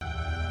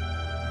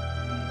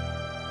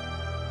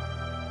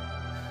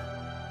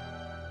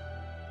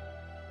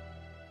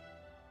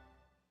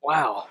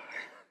Wow.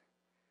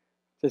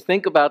 To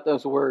think about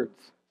those words.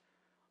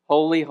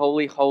 Holy,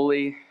 holy,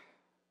 holy,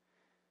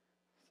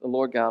 the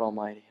Lord God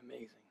Almighty.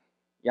 Amazing.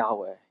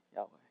 Yahweh.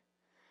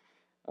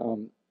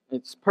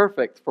 It's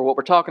perfect for what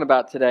we're talking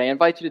about today. I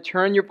invite you to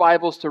turn your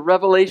Bibles to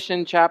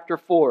Revelation chapter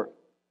 4.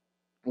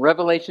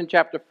 Revelation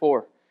chapter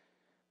 4.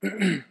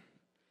 And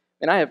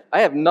I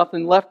have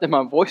nothing left in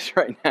my voice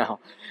right now.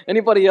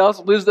 Anybody else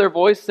lose their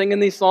voice singing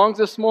these songs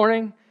this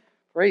morning?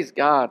 Praise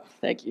God.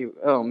 Thank you.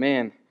 Oh,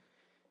 man.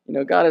 You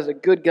know, God is a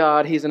good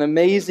God. He's an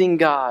amazing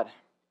God.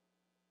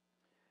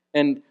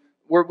 And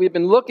we've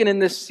been looking in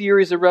this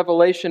series of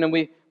Revelation, and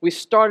we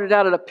started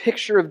out at a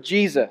picture of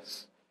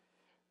Jesus.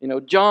 You know,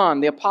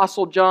 John, the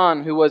Apostle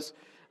John, who was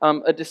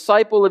a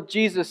disciple of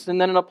Jesus and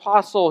then an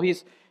apostle.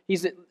 He's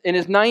in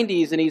his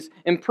 90s, and he's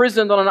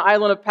imprisoned on an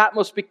island of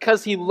Patmos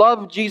because he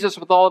loved Jesus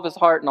with all of his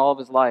heart and all of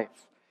his life.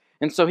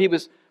 And so he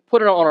was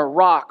put on a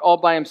rock all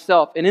by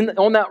himself. And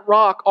on that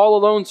rock, all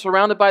alone,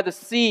 surrounded by the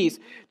seas,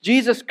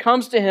 Jesus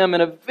comes to him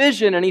in a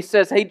vision, and he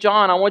says, "Hey,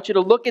 John, I want you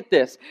to look at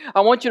this.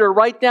 I want you to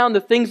write down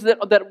the things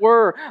that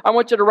were. I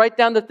want you to write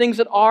down the things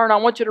that are, and I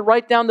want you to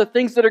write down the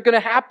things that are going to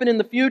happen in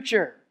the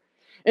future."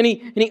 And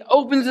he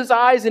opens his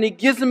eyes, and he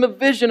gives him a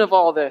vision of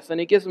all this, and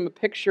he gives him a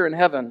picture in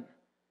heaven.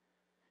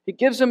 He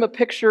gives him a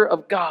picture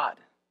of God.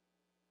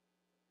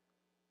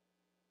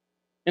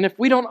 And if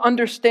we don't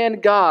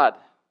understand God,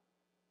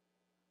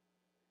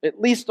 at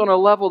least on a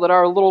level that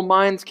our little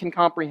minds can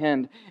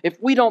comprehend,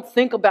 if we don't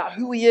think about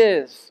who He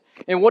is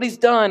and what He's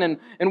done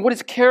and what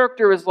His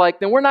character is like,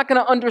 then we're not going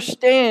to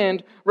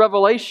understand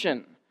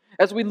Revelation.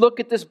 As we look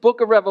at this book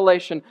of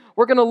Revelation,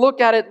 we're going to look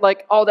at it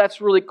like, oh,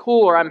 that's really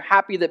cool, or I'm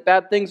happy that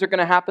bad things are going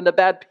to happen to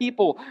bad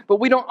people. But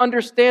we don't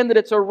understand that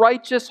it's a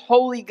righteous,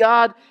 holy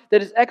God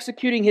that is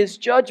executing His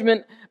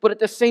judgment, but at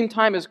the same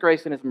time His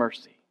grace and His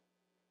mercy.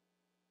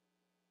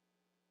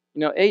 You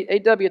know,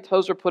 A.W.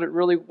 Tozer put it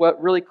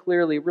really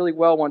clearly, really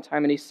well one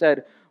time, and he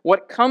said,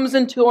 "What comes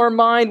into our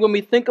mind when we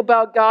think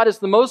about God is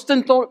the most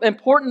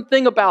important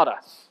thing about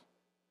us."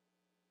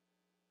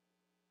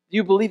 Do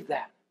you believe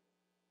that?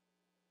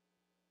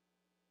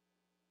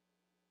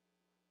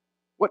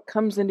 What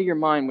comes into your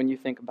mind when you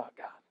think about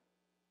God?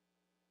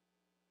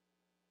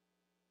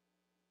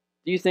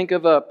 Do you think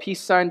of a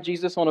peace sign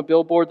Jesus on a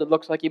billboard that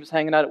looks like he was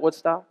hanging out at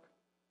Woodstock?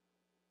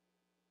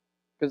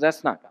 Because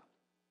that's not God.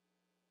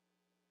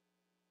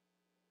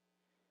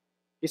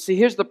 You see,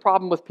 here's the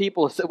problem with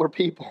people, is that we're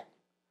people.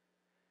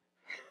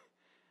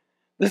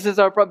 This is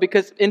our problem,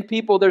 because in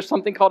people there's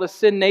something called a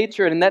sin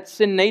nature, and that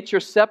sin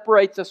nature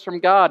separates us from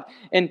God.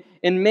 And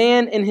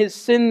man in his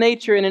sin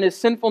nature and in his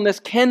sinfulness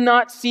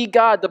cannot see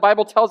God. The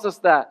Bible tells us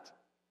that.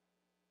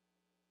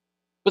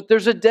 But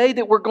there's a day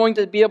that we're going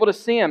to be able to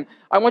see Him.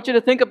 I want you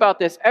to think about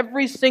this.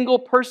 Every single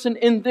person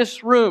in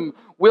this room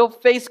will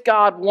face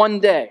God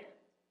one day.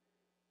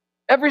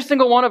 Every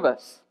single one of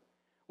us.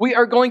 We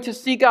are going to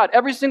see God.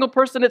 Every single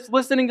person that's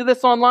listening to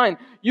this online,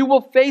 you will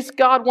face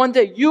God one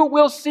day. You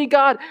will see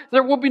God.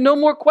 There will be no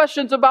more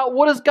questions about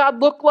what does God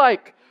look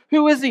like?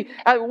 Who is He?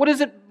 What is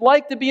it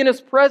like to be in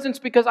His presence?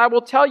 Because I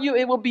will tell you,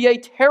 it will be a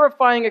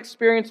terrifying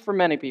experience for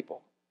many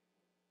people.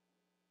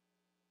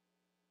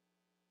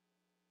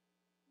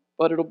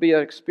 But it'll be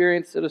an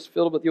experience that is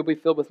you'll be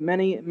filled with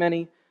many,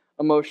 many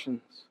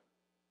emotions.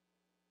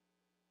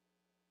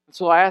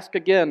 So I ask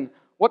again,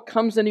 what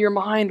comes into your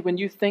mind when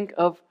you think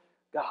of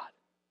God?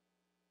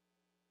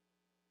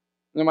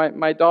 You know,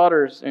 my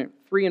daughters,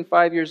 3 and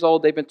 5 years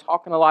old, they've been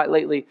talking a lot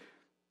lately.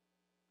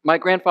 My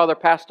grandfather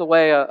passed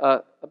away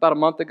about a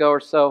month ago or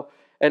so,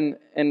 and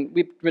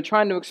we've been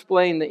trying to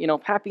explain that, you know,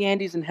 Pappy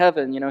Andy's in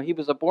heaven. You know, he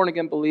was a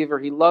born-again believer.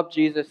 He loved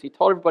Jesus. He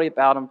told everybody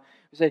about Him.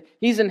 We said,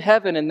 he's in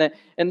heaven, and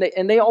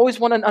they always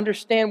want to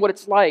understand what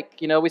it's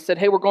like. You know, we said,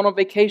 hey, we're going on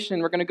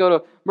vacation. We're going to go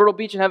to Myrtle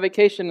Beach and have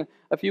vacation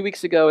a few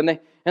weeks ago.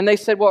 And they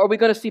said, well, are we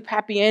going to see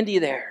Pappy Andy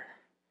there?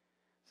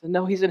 I said,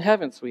 no, he's in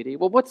heaven, sweetie.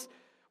 Well,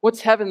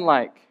 what's heaven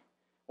like?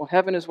 Well,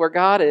 heaven is where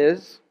God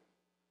is.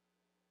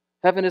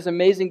 Heaven is an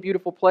amazing,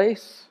 beautiful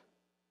place.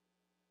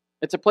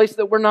 It's a place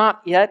that we're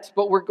not yet,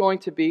 but we're going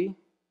to be.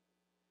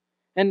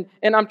 And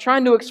I'm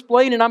trying to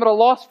explain, and I'm at a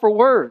loss for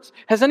words.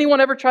 Has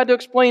anyone ever tried to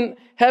explain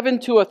heaven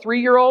to a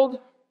 3-year-old?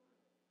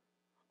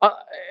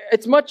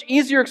 It's much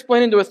easier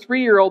explaining to a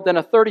 3-year-old than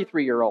a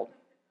 33-year-old,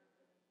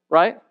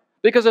 right?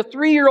 Because a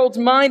 3-year-old's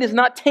mind is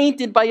not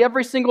tainted by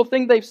every single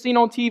thing they've seen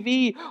on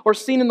TV or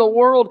seen in the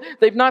world.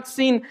 They've not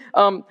seen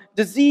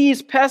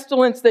disease,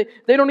 pestilence. They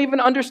don't even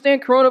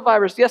understand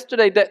coronavirus.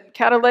 Yesterday, that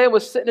Catalea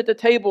was sitting at the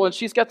table, and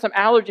she's got some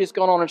allergies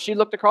going on, and she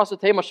looked across the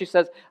table, and she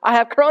says, I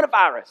have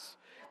coronavirus.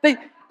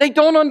 They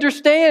don't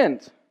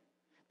understand.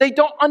 They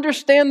don't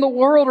understand the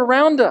world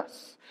around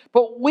us.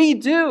 But we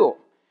do.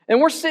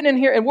 And we're sitting in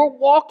here, and we're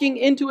walking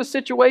into a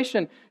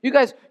situation. You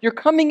guys, you're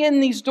coming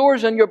in these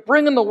doors, and you're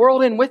bringing the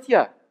world in with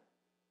you.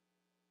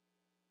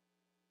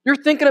 You're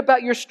thinking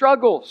about your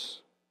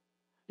struggles.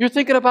 You're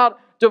thinking about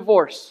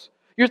divorce.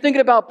 You're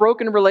thinking about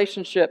broken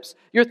relationships.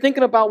 You're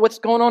thinking about what's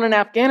going on in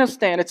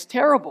Afghanistan. It's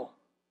terrible.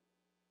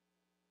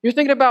 You're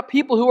thinking about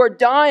people who are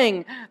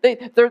dying.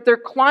 They're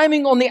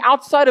climbing on the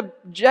outside of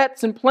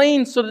jets and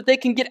planes so that they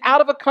can get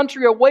out of a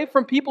country away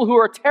from people who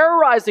are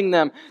terrorizing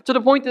them to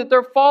the point that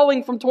they're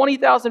falling from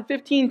 20,000,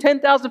 15,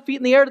 10,000 feet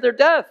in the air to their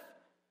death.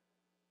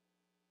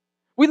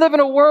 We live in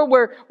a world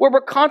where we're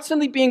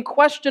constantly being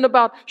questioned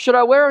about, should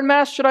I wear a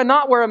mask? Should I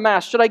not wear a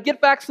mask? Should I get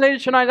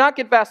vaccinated? Should I not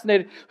get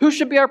vaccinated? Who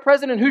should be our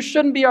president? Who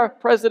shouldn't be our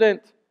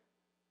president?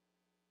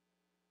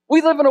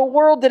 We live in a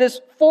world that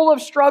is full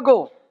of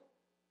struggle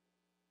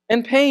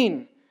and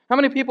pain. How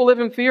many people live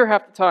in fear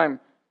half the time?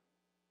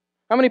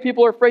 How many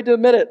people are afraid to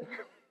admit it?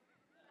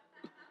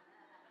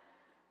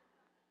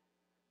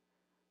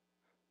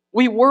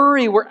 We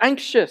worry, we're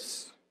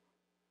anxious,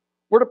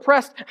 we're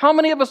depressed. How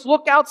many of us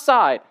look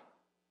outside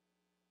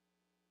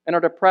and are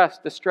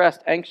depressed,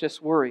 distressed,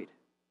 anxious, worried,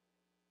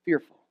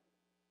 fearful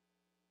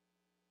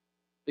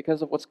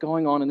because of what's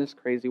going on in this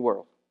crazy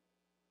world?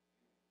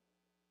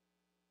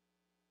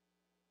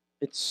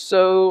 It's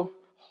so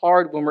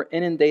hard when we're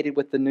inundated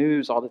with the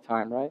news all the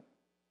time, right?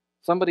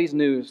 Somebody's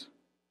news.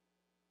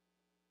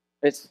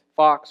 It's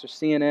Fox or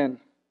CNN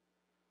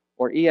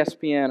or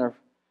ESPN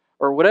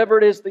or whatever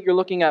it is that you're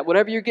looking at,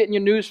 whatever you're getting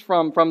your news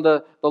from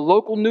the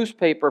local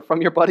newspaper,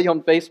 from your buddy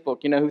on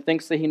Facebook, who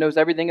thinks that he knows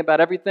everything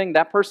about everything,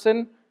 that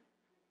person.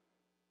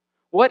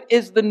 What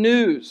is the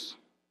news?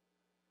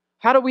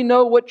 How do we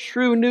know what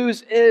true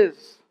news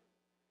is?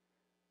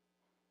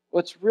 Well,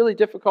 it's really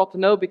difficult to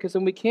know because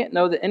then we can't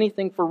know that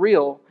anything for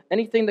real,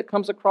 anything that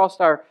comes across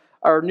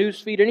our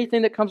news feed,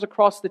 anything that comes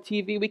across the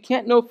TV, we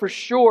can't know for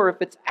sure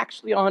if it's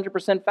actually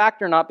 100%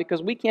 fact or not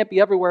because we can't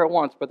be everywhere at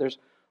once, but there's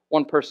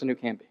one person who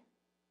can be.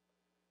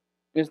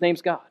 And his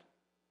name's God.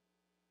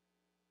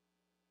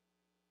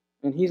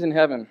 And He's in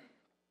heaven.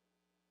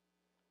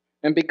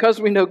 And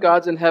because we know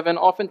God's in heaven,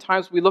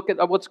 oftentimes we look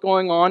at what's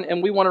going on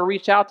and we want to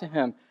reach out to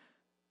Him.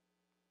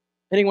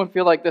 Anyone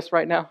feel like this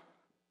right now?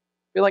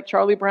 Feel like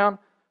Charlie Brown?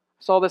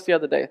 I saw this the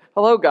other day.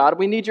 Hello, God,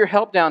 we need your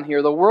help down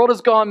here. The world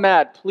has gone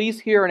mad. Please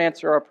hear and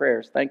answer our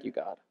prayers. Thank you,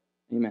 God.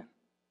 Amen.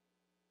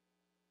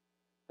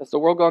 Has the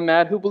world gone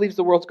mad? Who believes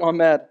the world's gone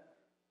mad?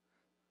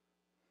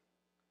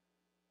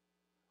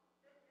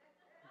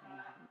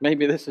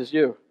 Maybe this is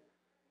you.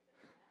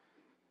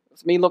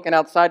 It's me looking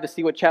outside to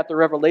see what chapter of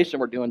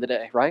Revelation we're doing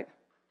today, right?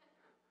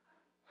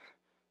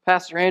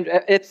 Pastor Andrew,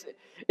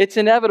 it's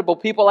inevitable.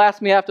 People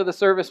ask me after the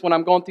service when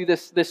I'm going through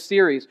this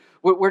series,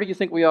 where do you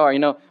think we are?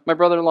 My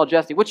brother-in-law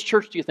Jesse, which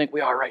church do you think we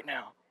are right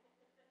now?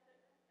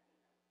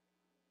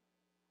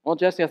 Well,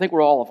 Jesse, I think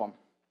we're all of them.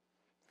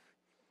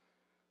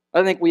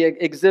 I think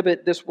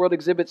this world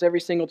exhibits every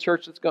single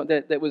church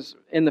that was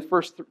in the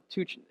first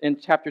two, in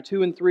chapter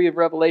 2 and 3 of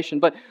Revelation.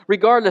 But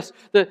regardless,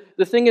 the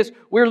thing is,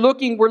 we're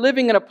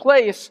living in a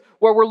place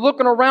where we're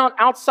looking around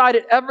outside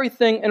at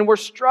everything and we're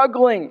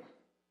struggling.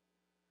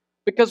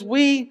 Because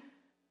we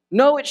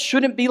know it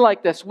shouldn't be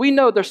like this. We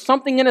know there's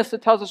something in us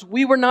that tells us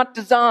we were not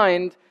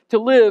designed to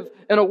live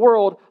in a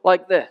world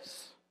like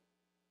this.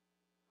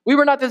 We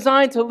were not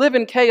designed to live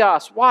in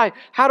chaos. Why?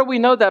 How do we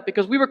know that?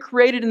 Because we were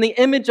created in the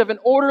image of an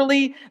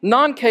orderly,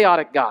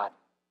 non-chaotic God.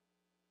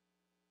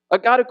 A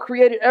God who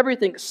created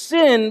everything.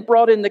 Sin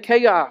brought in the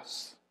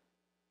chaos.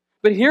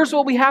 But here's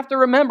what we have to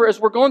remember as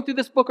we're going through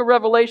this book of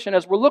Revelation,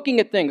 as we're looking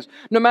at things.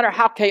 No matter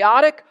how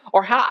chaotic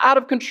or how out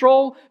of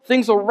control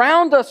things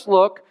around us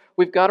look,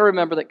 we've got to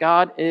remember that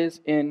God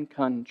is in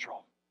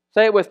control.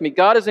 Say it with me.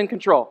 God is in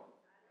control.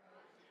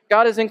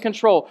 God is in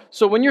control.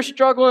 So when you're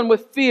struggling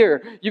with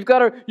fear, you've got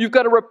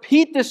to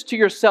repeat this to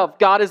yourself.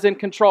 God is in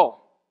control.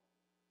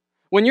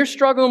 When you're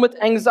struggling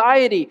with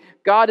anxiety,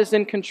 God is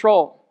in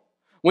control.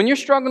 When you're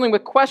struggling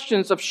with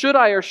questions of should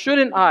I or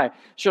shouldn't I?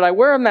 Should I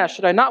wear a mask?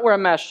 Should I not wear a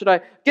mask? Should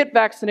I get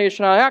vaccinated?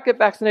 Should I not get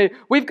vaccinated?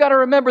 We've got to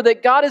remember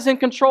that God is in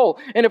control.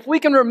 And if we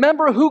can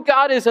remember who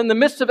God is in the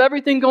midst of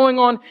everything going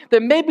on,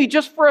 then maybe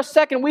just for a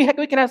second we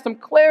can have some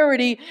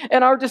clarity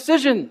in our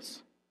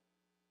decisions.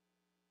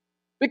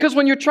 Because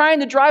when you're trying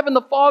to drive in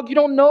the fog, you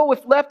don't know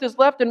if left is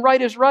left and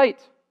right is right.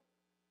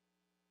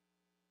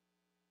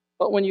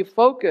 But when you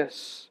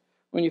focus,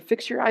 when you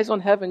fix your eyes on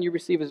heaven, you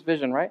receive His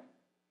vision, right?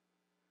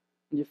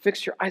 When you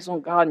fix your eyes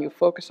on God and you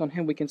focus on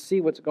Him, we can see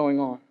what's going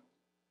on.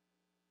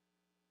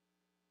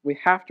 We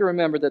have to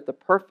remember that the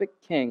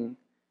perfect King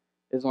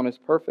is on His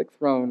perfect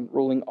throne,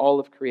 ruling all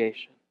of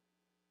creation.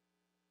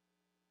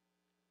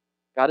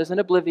 God isn't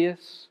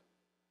oblivious.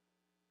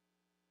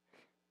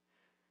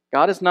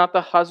 God is not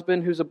the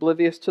husband who's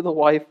oblivious to the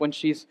wife when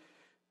she's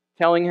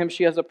telling him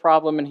she has a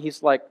problem and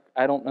he's like,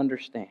 I don't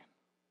understand.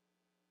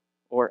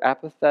 Or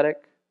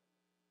apathetic.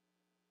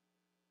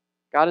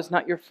 God is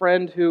not your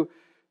friend who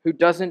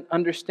doesn't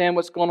understand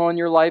what's going on in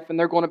your life and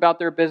they're going about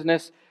their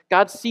business.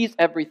 God sees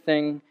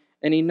everything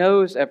and He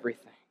knows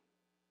everything.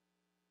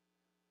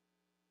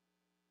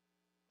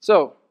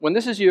 So, when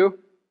this is you,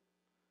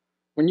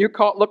 when you're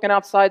caught looking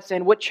outside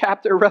saying, what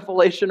chapter of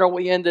Revelation are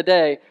we in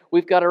today?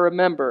 We've got to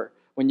remember,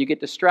 when you get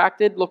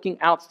distracted looking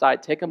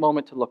outside, take a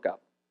moment to look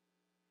up.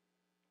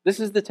 This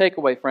is the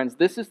takeaway, friends.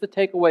 This is the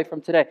takeaway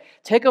from today.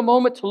 Take a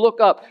moment to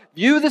look up.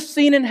 View the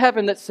scene in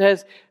heaven that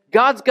says,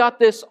 God's got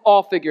this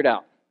all figured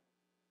out.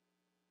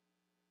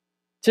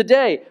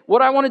 Today,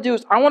 what I want to do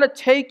is I want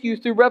to take you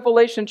through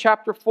Revelation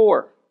chapter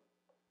 4.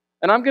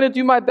 And I'm going to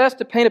do my best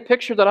to paint a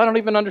picture that I don't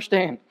even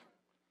understand.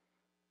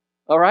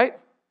 All right?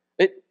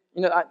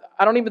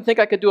 I don't even think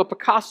I could do a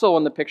Picasso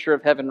in the picture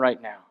of heaven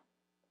right now.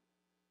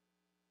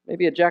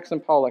 Maybe a Jackson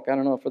Pollock. I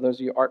don't know, for those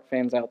of you art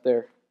fans out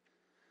there.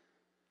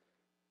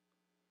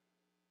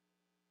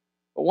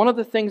 But one of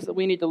the things that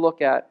we need to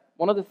look at,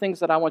 one of the things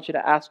that I want you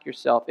to ask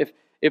yourself,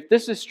 if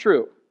this is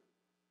true,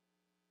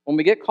 when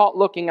we get caught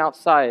looking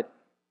outside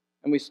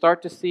and we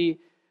start to see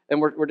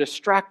and we're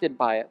distracted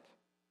by it,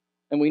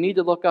 and we need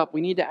to look up, we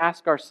need to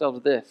ask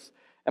ourselves this: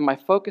 am I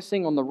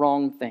focusing on the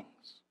wrong things?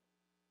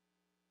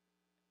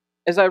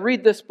 As I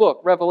read this book,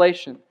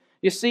 Revelation,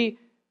 you see,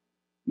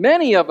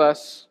 many of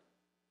us,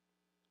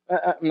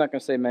 I'm not going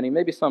to say many,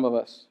 maybe some of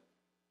us.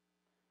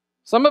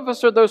 Some of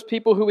us are those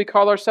people who we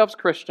call ourselves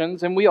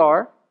Christians, and we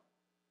are.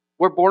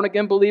 We're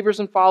born-again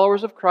believers and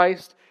followers of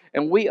Christ,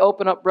 and we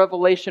open up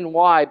Revelation.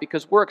 Why?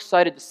 Because we're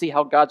excited to see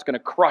how God's going to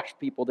crush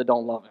people that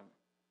don't love Him.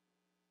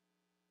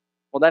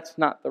 Well, that's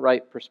not the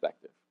right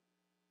perspective.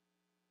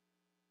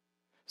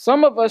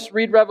 Some of us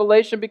read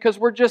Revelation because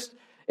we're just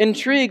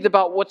intrigued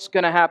about what's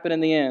going to happen in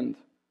the end.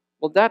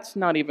 Well, that's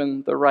not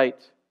even the right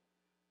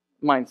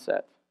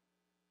mindset.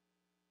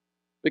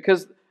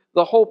 Because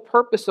the whole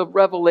purpose of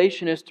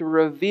Revelation is to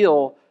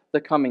reveal the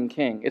coming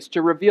King. It's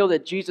to reveal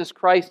that Jesus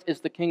Christ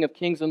is the King of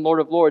Kings and Lord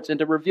of Lords, and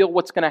to reveal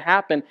what's going to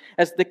happen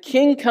as the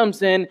King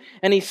comes in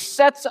and He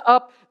sets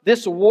up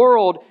this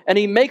world and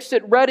He makes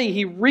it ready.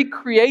 He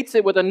recreates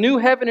it with a new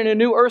heaven and a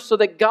new earth so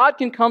that God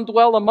can come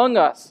dwell among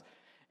us.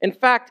 In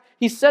fact,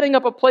 He's setting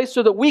up a place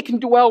so that we can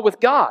dwell with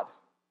God.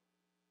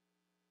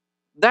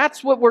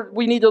 That's what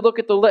we need to look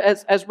at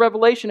as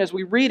Revelation. As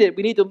we read it,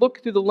 we need to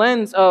look through the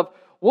lens of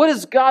what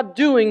is God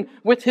doing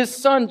with His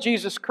Son,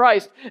 Jesus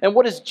Christ, and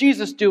what is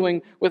Jesus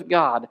doing with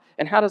God?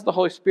 And how does the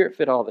Holy Spirit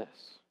fit all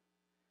this?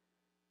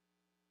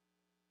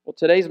 Well,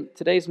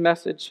 today's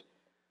message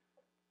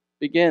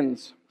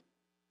begins.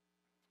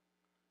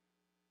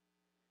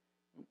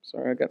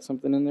 Sorry, I got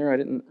something in there I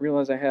didn't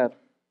realize I had.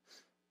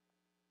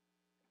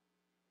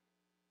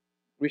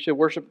 We should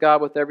worship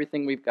God with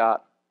everything we've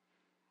got.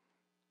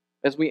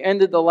 As we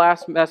ended the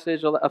last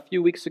message a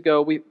few weeks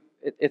ago,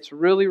 it's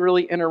really,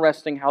 really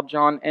interesting how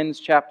John ends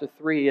chapter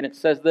 3. And it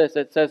says this,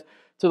 it says,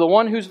 "To the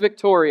one who's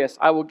victorious,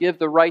 I will give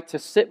the right to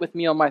sit with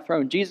me on my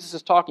throne." Jesus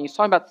is talking. He's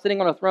talking about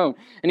sitting on a throne.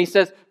 And He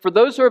says, for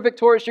those who are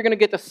victorious, you're going to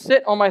get to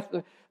sit on my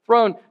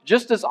throne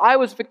just as I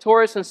was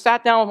victorious and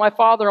sat down with my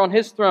Father on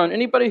His throne.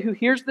 Anybody who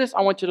hears this,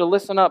 I want you to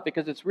listen up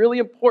because it's really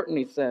important,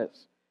 He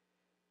says.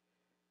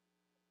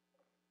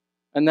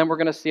 And then we're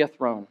going to see a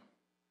throne.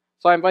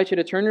 So I invite you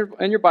to turn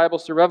in your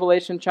Bibles to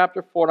Revelation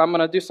chapter 4. And I'm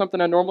going to do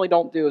something I normally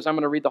don't do, is I'm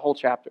going to read the whole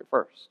chapter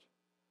first.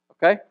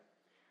 Okay?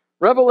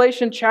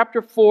 Revelation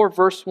chapter 4,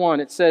 verse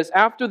 1. It says,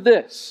 after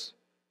this,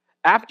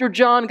 after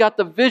John got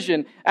the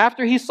vision,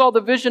 after he saw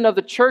the vision of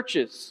the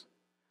churches,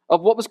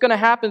 of what was going to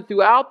happen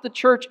throughout the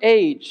church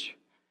age,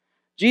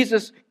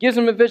 Jesus gives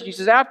him a vision. He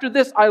says, after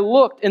this I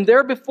looked, and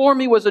there before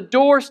me was a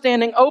door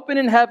standing open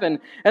in heaven.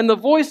 And the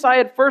voice I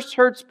had first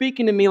heard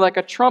speaking to me like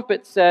a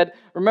trumpet said,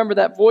 remember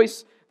that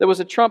voice? There was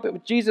a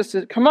trumpet. Jesus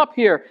said, come up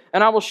here,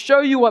 and I will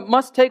show you what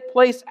must take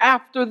place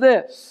after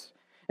this.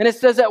 And it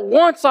says, at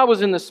once I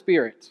was in the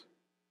Spirit.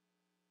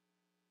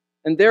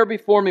 And there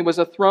before me was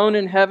a throne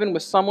in heaven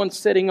with someone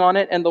sitting on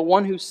it, and the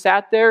one who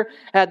sat there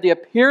had the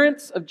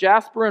appearance of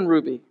jasper and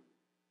ruby.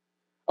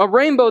 A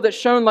rainbow that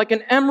shone like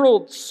an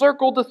emerald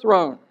circled the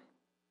throne.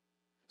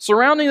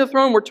 Surrounding the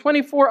throne were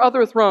 24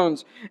 other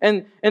thrones,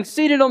 and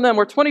seated on them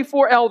were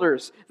 24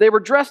 elders. They were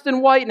dressed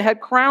in white and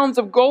had crowns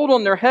of gold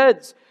on their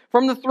heads.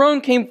 From the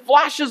throne came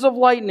flashes of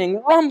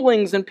lightning,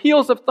 rumblings, and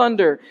peals of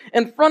thunder.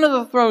 In front of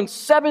the throne,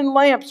 7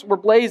 lamps were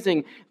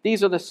blazing.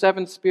 These are the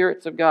 7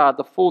 spirits of God,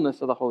 the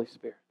fullness of the Holy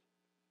Spirit.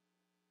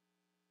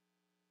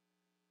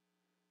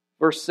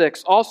 Verse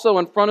 6, also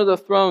in front of the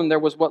throne there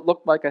was what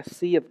looked like a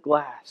sea of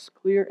glass,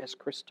 clear as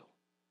crystal.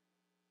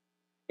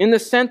 In the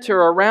center,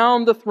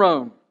 around the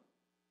throne,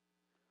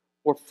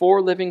 were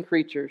 4 living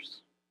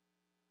creatures,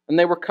 and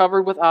they were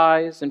covered with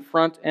eyes in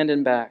front and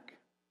in back.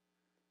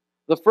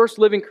 The first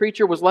living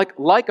creature was like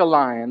a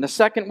lion. The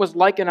second was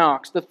like an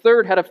ox. The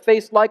third had a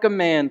face like a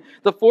man.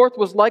 The fourth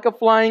was like a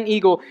flying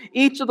eagle.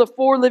 Each of the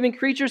 4 living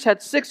creatures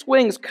had 6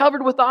 wings,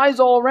 covered with eyes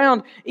all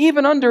around,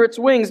 even under its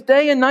wings.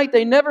 Day and night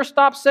they never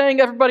stopped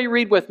saying, everybody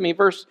read with me,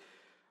 verse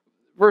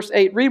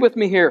 8, read with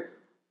me here.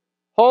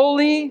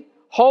 Holy,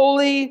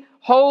 holy,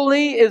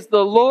 holy is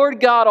the Lord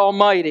God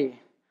Almighty,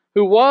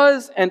 who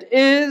was and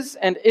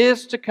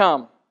is to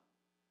come.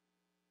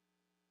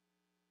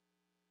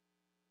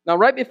 Now,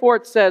 right before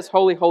it says,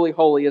 holy, holy,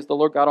 holy is the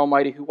Lord God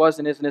Almighty, who was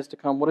and is to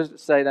come, what does it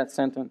say, that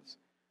sentence?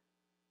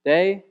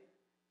 Day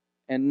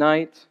and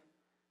night,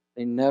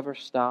 they never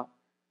stop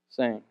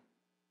saying.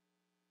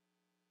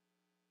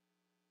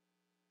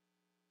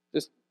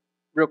 Just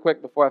real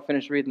quick before I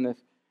finish reading this.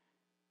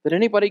 Did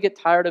anybody get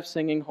tired of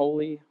singing,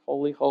 holy,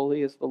 holy,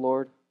 holy is the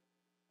Lord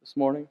this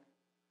morning,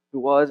 who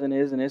was and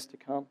is to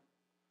come?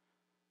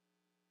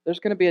 There's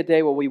going to be a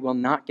day where we will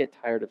not get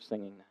tired of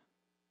singing that.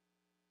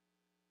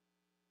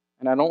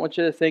 And I don't want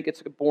you to think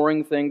it's a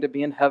boring thing to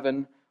be in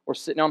heaven or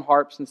sitting on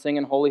harps and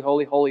singing holy,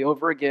 holy, holy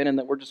over again and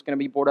that we're just going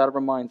to be bored out of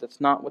our minds. That's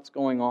not what's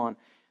going on.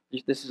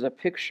 This is a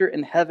picture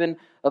in heaven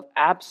of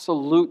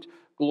absolute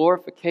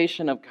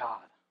glorification of God.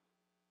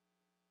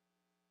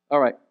 All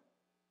right,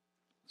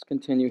 let's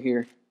continue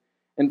here.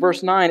 In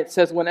verse 9 it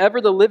says, whenever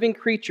the living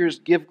creatures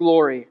give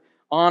glory,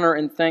 honor,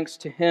 and thanks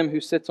to Him who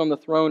sits on the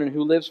throne and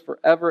who lives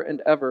forever and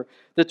ever,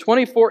 the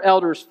 24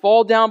 elders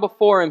fall down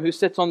before Him who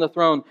sits on the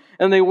throne,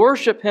 and they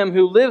worship Him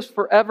who lives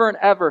forever and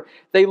ever.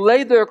 They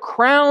lay their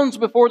crowns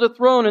before the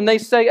throne, and they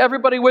say,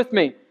 everybody with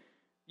me,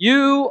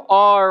 you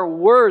are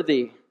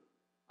worthy,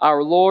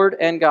 our Lord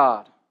and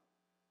God,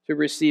 to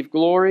receive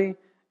glory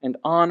and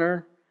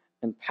honor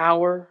and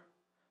power.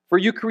 For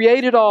you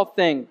created all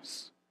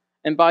things,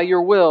 and by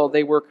your will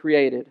they were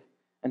created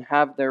and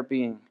have their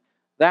being.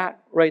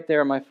 That right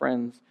there, my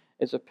friends,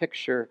 is a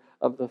picture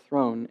of the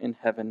throne in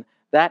heaven.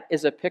 That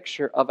is a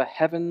picture of a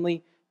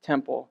heavenly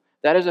temple.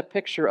 That is a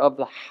picture of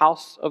the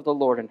house of the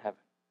Lord in heaven.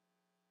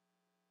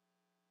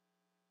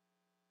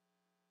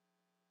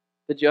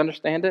 Did you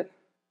understand it?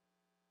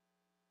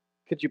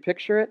 Could you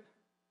picture it?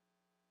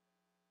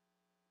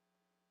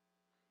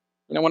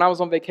 You know, when I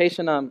was on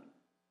vacation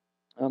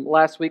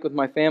last week with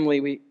my family,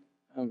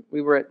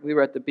 we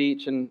were at the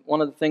beach, and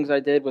one of the things I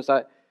did was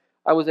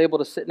I was able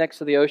to sit next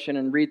to the ocean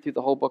and read through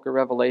the whole book of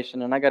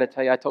Revelation. And I got to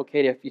tell you, I told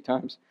Katie a few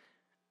times,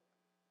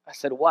 I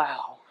said,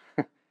 wow,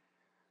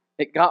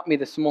 it got me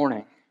this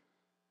morning.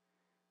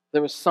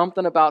 There was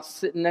something about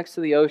sitting next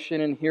to the ocean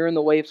and hearing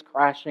the waves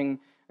crashing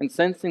and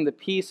sensing the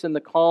peace and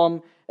the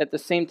calm, at the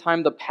same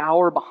time the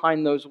power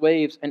behind those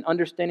waves, and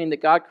understanding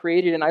that God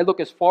created. And I look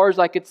as far as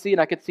I could see,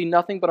 and I could see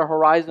nothing but a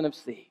horizon of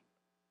sea.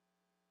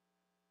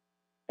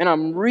 And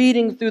I'm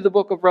reading through the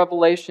book of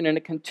Revelation, and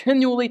it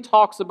continually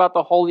talks about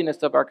the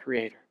holiness of our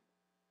Creator.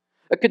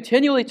 It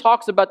continually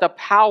talks about the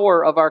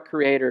power of our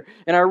Creator.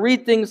 And I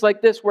read things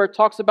like this where it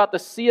talks about the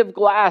sea of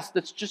glass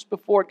that's just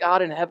before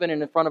God in heaven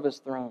and in front of His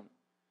throne.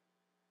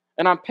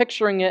 And I'm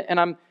picturing it, and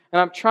I'm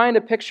trying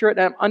to picture it,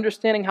 and I'm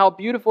understanding how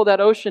beautiful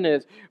that ocean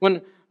is.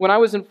 When I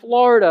was in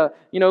Florida,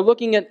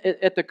 looking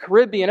at the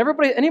Caribbean,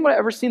 anybody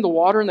ever seen the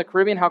water in the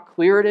Caribbean, how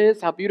clear it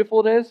is, how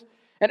beautiful it is?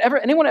 And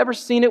anyone ever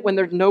seen it when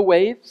there's no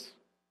waves?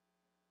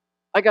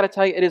 I got to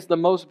tell you, it is the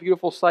most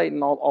beautiful sight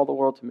in all the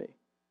world to me.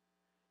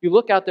 You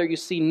look out there, you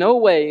see no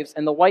waves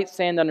and the white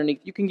sand underneath.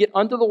 You can get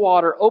under the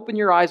water, open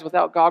your eyes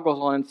without goggles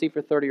on, and see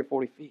for 30 or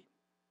 40 feet.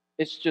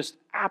 It's just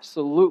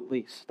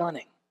absolutely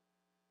stunning.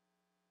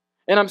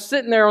 And I'm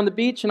sitting there on the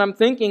beach, and I'm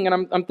thinking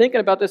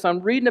about this.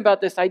 I'm reading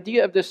about this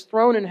idea of this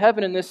throne in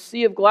heaven and this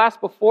sea of glass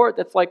before it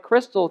that's like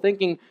crystal,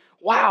 thinking,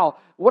 wow,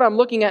 what I'm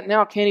looking at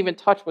now can't even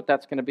touch what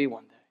that's going to be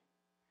one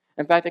day.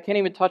 In fact, I can't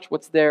even touch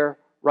what's there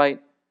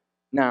right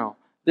now.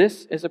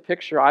 This is a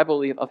picture, I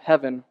believe, of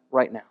heaven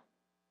right now.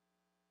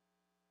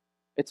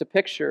 It's a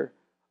picture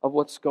of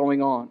what's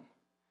going on.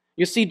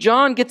 You see,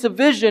 John gets a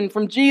vision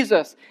from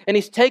Jesus, and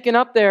he's taken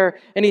up there,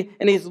 and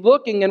he's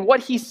looking, and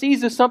what he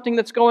sees is something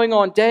that's going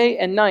on day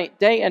and night,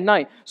 day and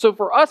night. So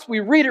for us,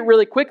 we read it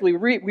really quickly.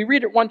 We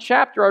read it one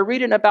chapter. I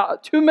read it in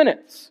about 2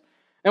 minutes.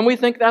 And we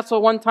think that's a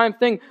one-time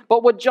thing.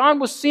 But what John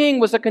was seeing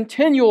was a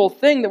continual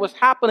thing that was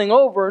happening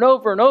over and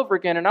over and over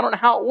again. And I don't know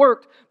how it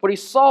worked, but he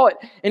saw it.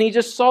 And he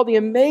just saw the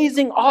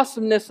amazing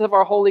awesomeness of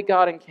our holy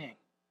God and King.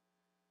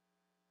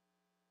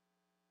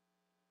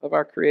 Of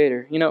our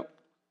Creator.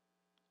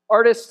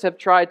 Artists have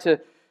tried to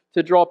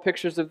draw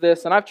pictures of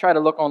this. And I've tried to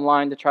look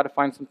online to try to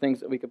find some things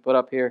that we could put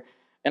up here.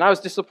 And I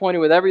was disappointed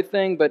with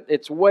everything, but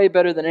it's way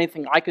better than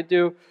anything I could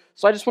do.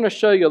 So I just want to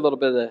show you a little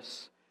bit of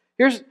this.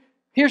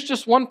 Here's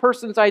just one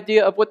person's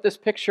idea of what this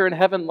picture in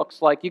heaven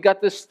looks like. You got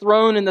this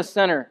throne in the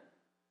center.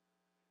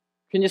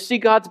 Can you see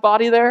God's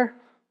body there?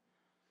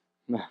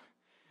 No.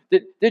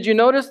 Did you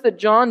notice that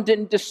John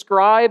didn't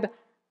describe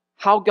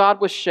how God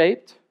was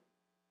shaped?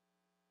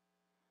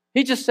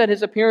 He just said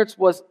his appearance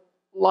was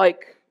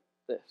like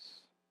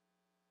this.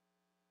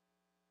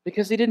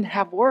 Because he didn't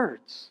have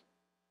words.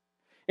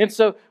 And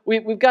so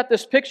we've got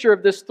this picture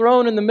of this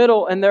throne in the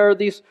middle, and there are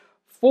these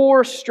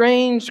 4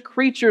 strange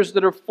creatures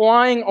that are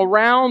flying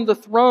around the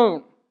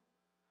throne.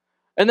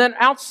 And then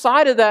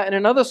outside of that, in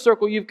another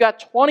circle, you've got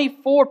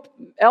 24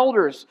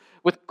 elders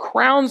with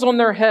crowns on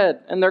their head,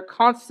 and they're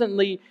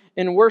constantly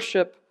in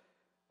worship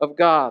of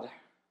God.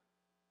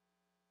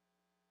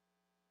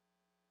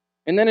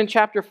 And then in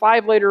chapter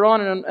 5 later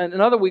on, in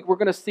another week, we're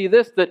going to see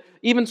this, that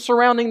even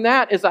surrounding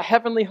that is a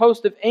heavenly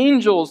host of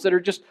angels that are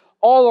just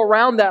all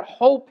around that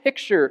whole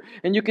picture.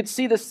 And you could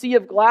see the sea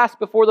of glass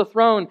before the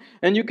throne,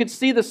 and you could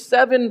see the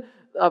 7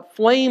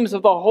 flames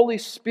of the Holy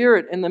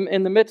Spirit in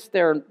the midst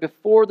there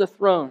before the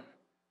throne.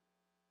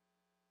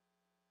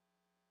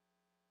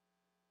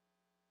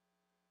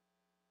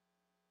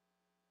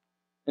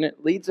 And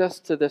it leads us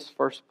to this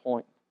first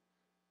point.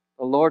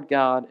 The Lord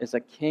God is a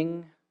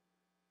king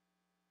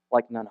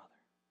like none other.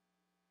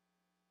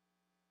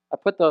 I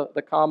put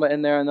the comma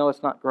in there. I know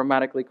it's not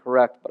grammatically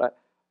correct, but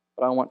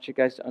I want you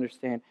guys to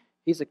understand.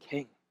 He's a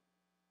king.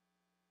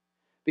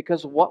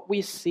 Because what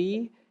we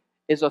see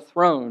is a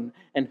throne,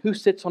 and who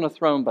sits on a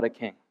throne but a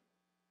king?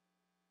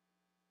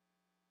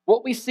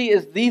 What we see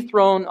is the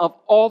throne of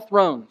all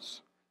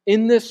thrones.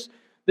 In this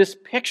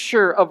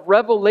picture of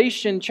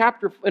Revelation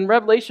in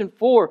Revelation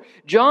 4,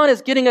 John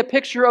is getting a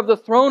picture of the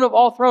throne of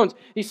all thrones.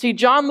 You see,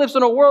 John lives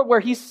in a world where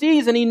he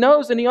sees and he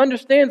knows and he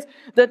understands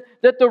that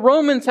the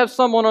Romans have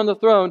someone on the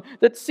throne,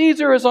 that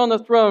Caesar is on the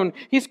throne.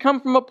 He's come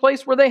from a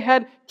place where they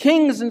had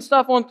kings and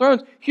stuff on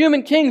thrones,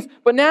 human kings,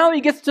 but now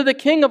he gets to the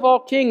King of all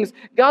kings.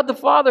 God the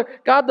Father,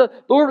 God the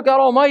Lord God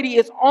Almighty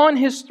is on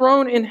his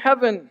throne in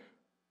heaven.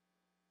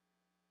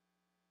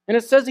 And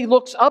it says he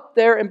looks up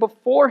there, and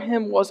before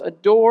him was a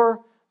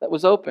door that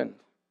was opened.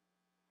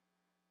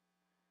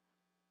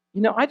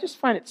 You know, I just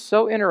find it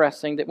so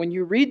interesting that when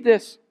you read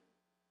this,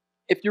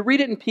 if you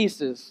read it in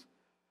pieces,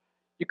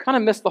 you kind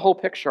of miss the whole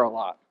picture a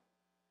lot.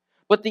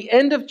 But the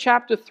end of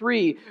chapter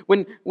 3,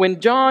 when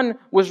John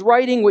was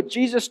writing what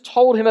Jesus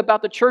told him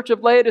about the church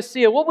of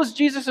Laodicea, what was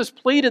Jesus'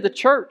 plea to the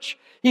church?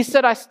 He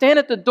said, I stand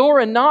at the door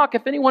and knock.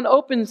 If anyone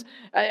opens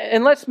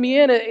and lets me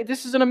in,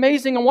 this is an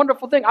amazing and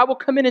wonderful thing. I will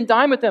come in and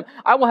dine with them.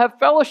 I will have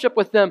fellowship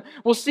with them.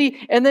 We'll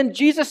see. And then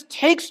Jesus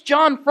takes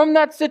John from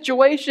that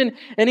situation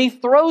and he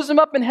throws him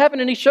up in heaven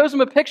and he shows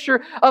him a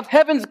picture of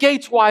heaven's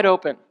gates wide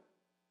open.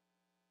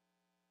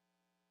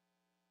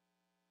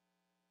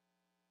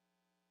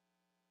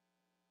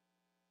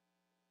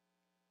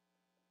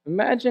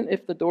 Imagine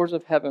if the doors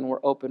of heaven were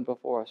open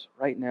before us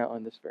right now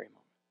in this very moment.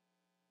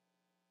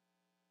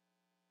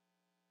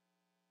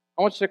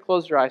 I want you to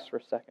close your eyes for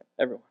a second,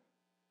 everyone.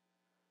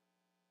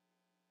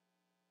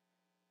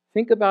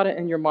 Think about it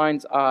in your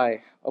mind's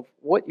eye of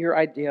what your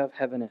idea of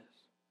heaven is.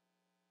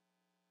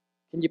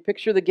 Can you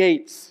picture the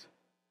gates?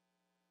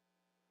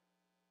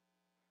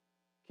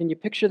 Can you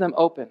picture them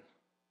open?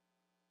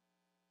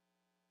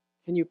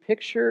 Can you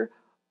picture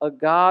a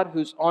God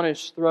who's on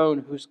his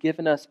throne, who's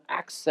given us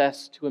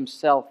access to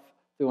himself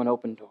through an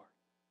open door?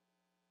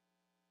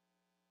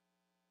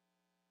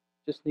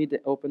 Just need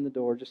to open the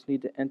door, just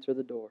need to enter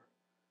the door.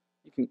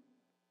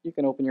 You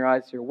can open your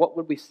eyes here. What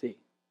would we see?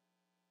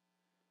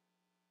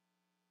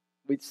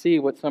 We'd see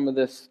what some of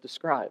this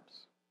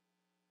describes.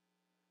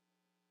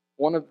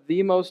 One of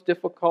the most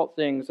difficult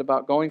things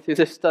about going through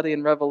this study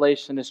in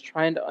Revelation is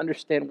trying to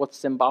understand what's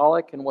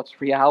symbolic and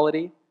what's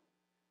reality,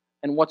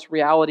 and what's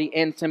reality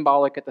and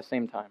symbolic at the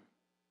same time.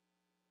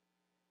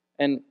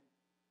 And,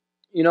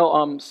 you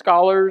know,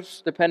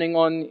 scholars, depending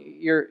on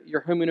your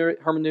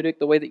hermeneutic,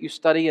 the way that you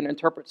study and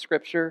interpret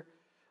Scripture,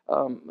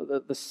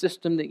 the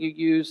system that you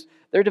use,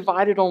 they're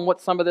divided on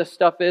what some of this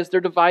stuff is. They're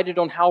divided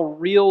on how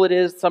real it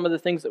is, some of the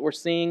things that we're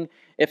seeing,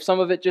 if some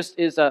of it just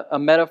is a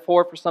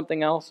metaphor for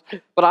something else.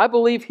 But I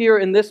believe here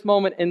in this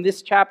moment, in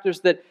this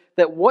chapters, that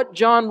what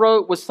John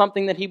wrote was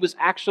something that he was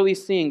actually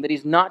seeing, that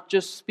he's not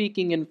just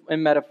speaking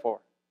in metaphor.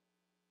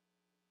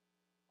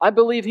 I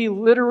believe he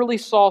literally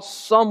saw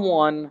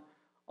someone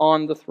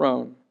on the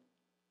throne.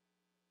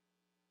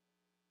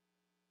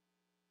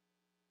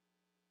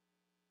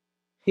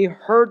 He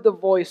heard the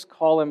voice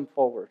call him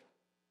forward.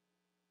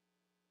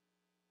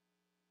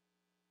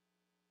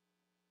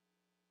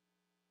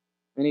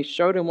 And he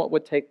showed him what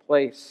would take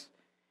place.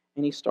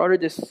 And he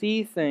started to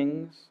see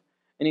things,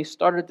 and he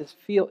started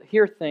to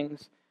hear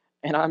things,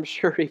 and I'm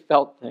sure he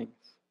felt things.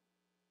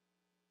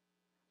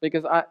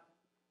 Because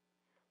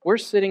we're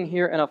sitting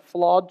here in a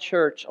flawed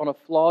church, in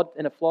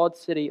a flawed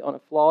city, on a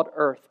flawed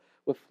earth,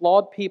 with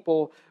flawed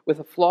people, with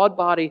a flawed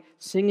body,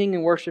 singing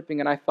and worshiping,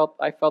 and I felt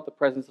the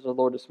presence of the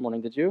Lord this morning.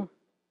 Did you?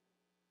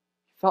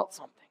 Felt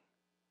something.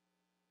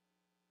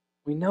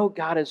 We know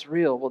God is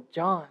real. Well,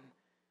 John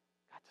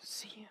got to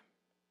see him.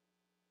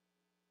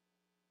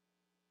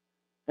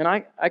 And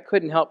I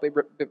couldn't help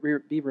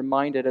but be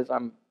reminded as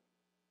I'm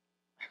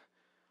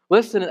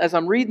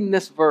reading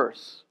this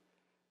verse.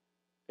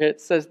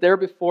 It says, there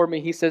before me,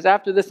 he says,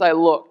 after this I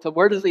looked. So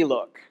where does he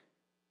look?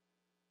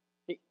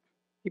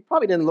 He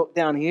probably didn't look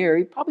down here.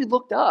 He probably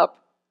looked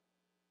up.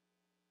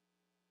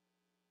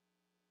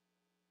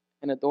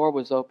 And a door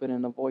was open,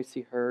 and a voice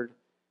he heard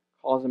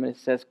calls him, and it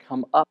says,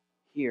 come up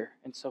here.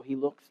 And so he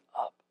looks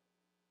up.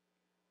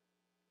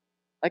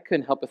 I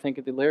couldn't help but think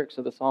of the lyrics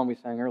of the song we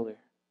sang earlier.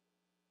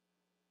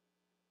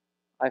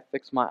 I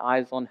fix my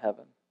eyes on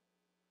heaven.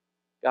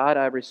 God,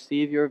 I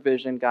receive your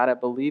vision. God, I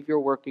believe you're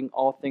working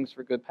all things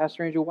for good.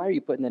 Pastor Andrew, why are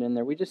you putting it in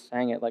there? We just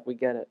sang it like we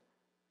get it.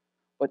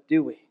 But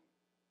do we?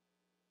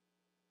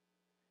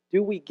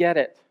 Do we get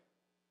it?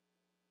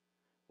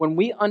 When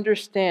we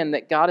understand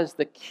that God is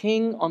the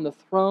king on the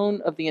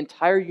throne of the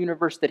entire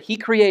universe that he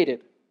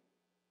created,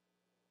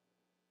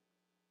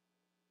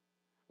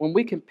 when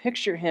we can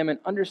picture him and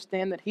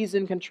understand that he's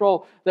in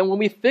control, then when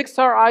we fix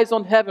our eyes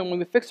on heaven, when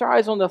we fix our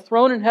eyes on the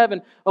throne in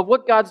heaven of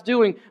what God's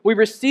doing, we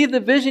receive the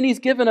vision he's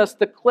given us,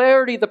 the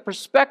clarity, the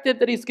perspective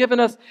that he's given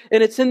us,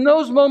 and it's in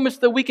those moments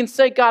that we can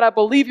say, God, I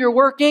believe you're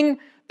working, ...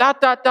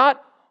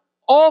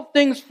 all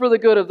things for the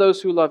good of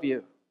those who love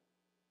you.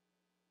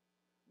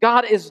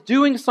 God is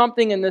doing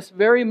something in this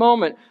very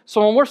moment.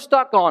 So when we're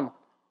stuck on,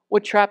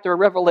 what chapter of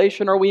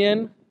Revelation are we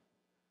in?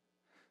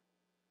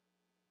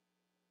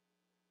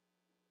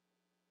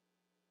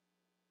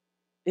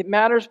 It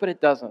matters, but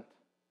it doesn't.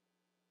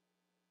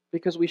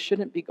 Because we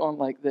shouldn't be going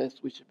like this.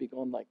 We should be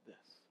going like this.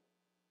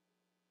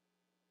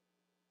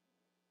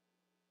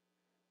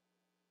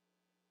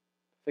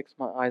 Fix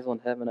my eyes on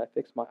heaven. I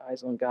fix my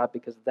eyes on God,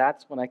 because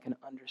that's when I can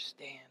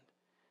understand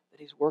that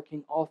He's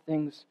working all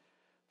things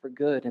for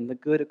good, and the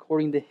good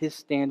according to His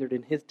standard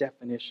and His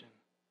definition.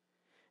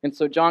 And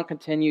so John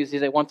continues, he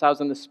says, once I was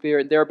in the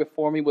Spirit, there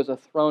before me was a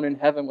throne in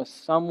heaven with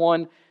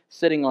someone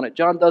sitting on it.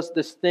 John does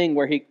this thing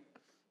where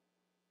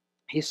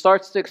he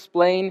starts to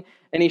explain,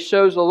 and he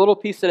shows a little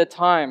piece at a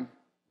time.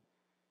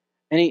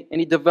 And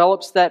he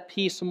develops that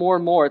piece more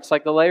and more. It's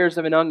like the layers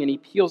of an onion. He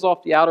peels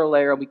off the outer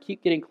layer, and we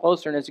keep getting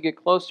closer. And as you get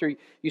closer,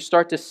 you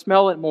start to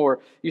smell it more.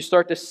 You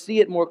start to see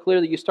it more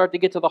clearly. You start to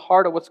get to the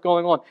heart of what's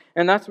going on.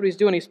 And that's what he's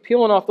doing. He's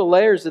peeling off the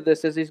layers of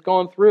this as he's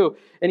going through.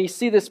 And you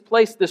see this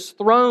place, this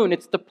throne.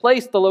 It's the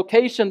place, the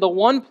location, the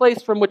one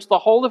place from which the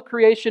whole of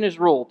creation is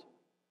ruled.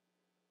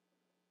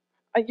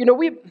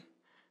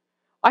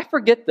 I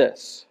forget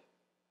this.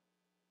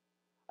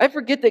 I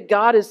forget that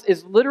God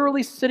is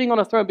literally sitting on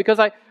a throne, because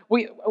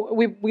we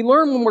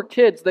learn when we're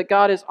kids that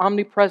God is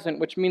omnipresent,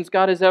 which means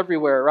God is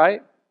everywhere,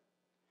 right?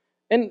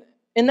 And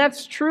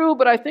that's true,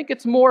 but I think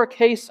it's more a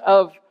case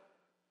of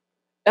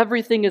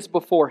everything is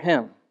before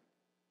Him.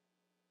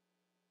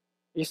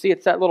 You see,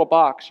 it's that little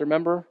box,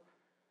 remember?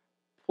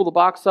 Pull the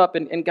box up,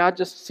 and God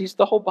just sees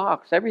the whole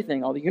box,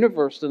 everything, all the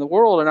universe and the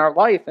world and our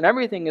life, and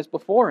everything is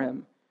before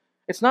Him.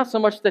 It's not so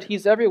much that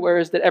He's everywhere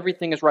as that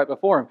everything is right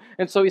before Him.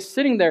 And so He's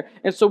sitting there.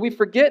 And so we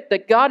forget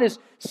that God is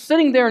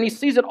sitting there and He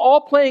sees it all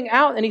playing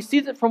out, and He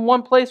sees it from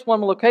one place,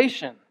 one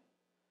location.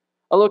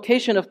 A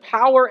location of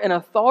power and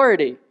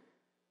authority.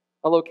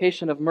 A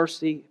location of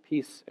mercy,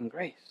 peace, and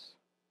grace.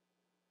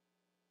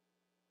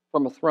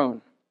 From a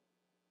throne.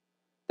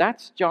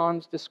 That's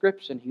John's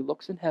description. He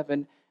looks in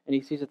heaven and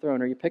he sees a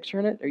throne. Are you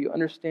picturing it? Are you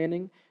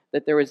understanding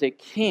that there is a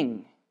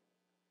king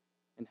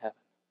in heaven?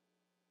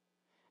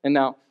 And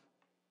now,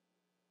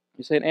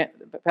 you say,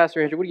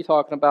 Pastor Andrew, what are you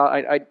talking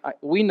about?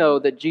 We know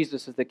that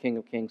Jesus is the King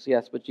of Kings,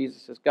 yes, but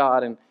Jesus is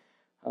God, and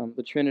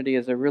the Trinity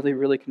is a really,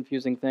 really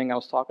confusing thing. I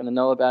was talking to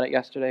Noah about it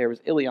yesterday. It was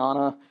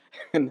Ileana,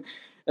 and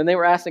they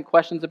were asking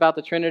questions about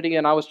the Trinity,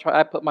 and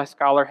I put my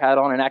scholar hat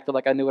on and acted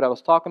like I knew what I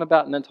was talking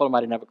about, and then told him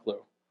I didn't have a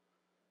clue.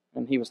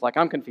 And he was like,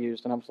 I'm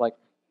confused, and I was like,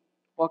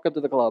 welcome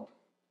to the club.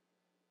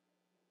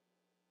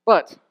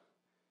 But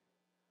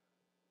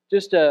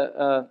just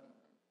so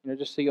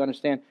you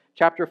understand,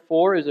 chapter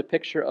 4 is a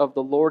picture of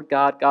the Lord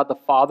God, God the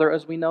Father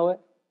as we know it,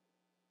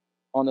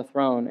 on the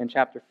throne. In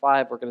chapter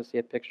 5, we're going to see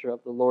a picture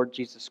of the Lord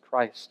Jesus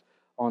Christ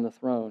on the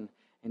throne.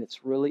 And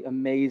it's really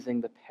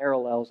amazing the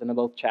parallels in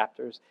both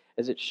chapters,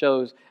 as it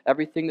shows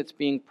everything that's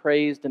being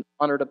praised and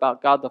honored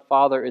about God the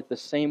Father is the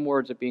same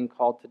words are being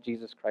called to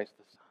Jesus Christ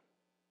the Son.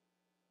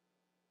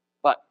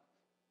 But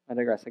I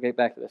digress. I get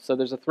back to this. So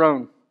there's a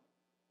throne.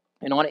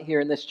 And on it here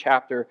in this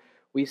chapter,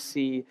 we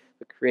see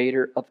the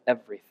creator of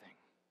everything,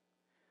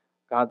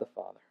 God the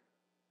Father.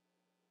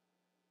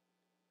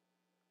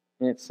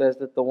 And it says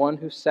that the one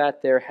who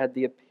sat there had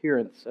the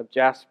appearance of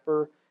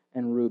jasper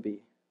and ruby.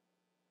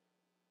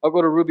 I'll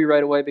go to ruby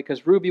right away,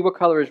 because ruby, what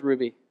color is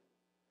ruby?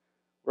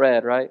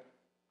 Red, right?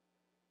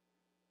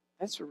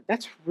 That's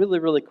really,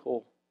 really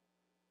cool.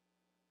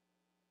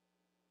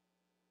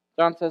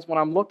 John says, when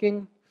I'm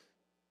looking,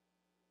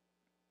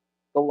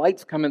 the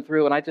light's coming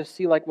through, and I just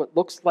see like what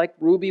looks like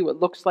ruby, what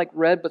looks like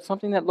red, but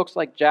something that looks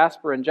like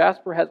jasper. And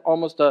jasper has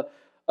almost a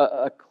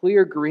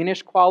clear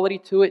greenish quality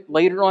to it.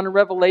 Later on in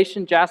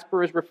Revelation,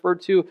 jasper is referred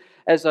to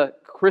as a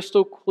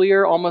crystal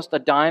clear, almost a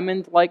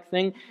diamond-like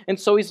thing. And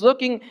so he's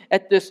looking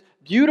at this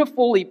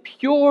beautifully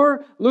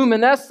pure,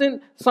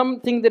 luminescent,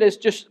 something that is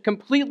just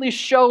completely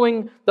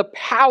showing the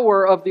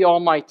power of the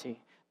Almighty.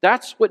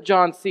 That's what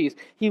John sees.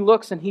 He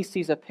looks and he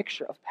sees a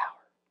picture of power.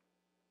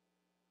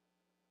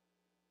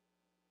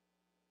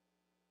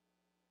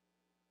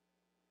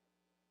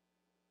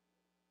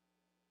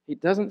 He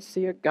doesn't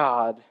see a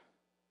God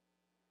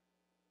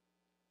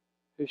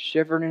who's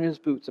shivering in his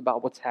boots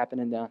about what's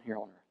happening down here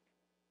on earth.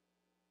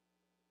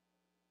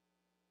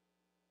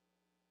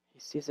 He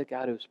sees a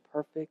God who's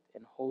perfect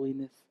in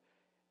holiness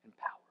and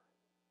power.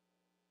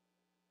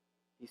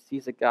 He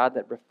sees a God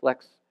that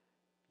reflects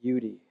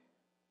beauty.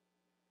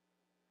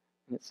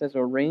 And it says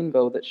a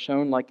rainbow that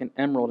shone like an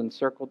emerald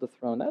encircled the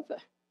throne.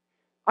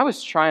 I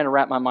was trying to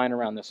wrap my mind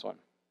around this one.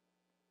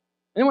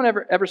 Anyone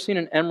ever seen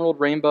an emerald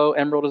rainbow?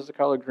 Emerald is the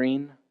color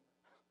green.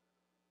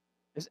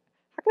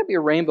 How can it be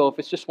a rainbow if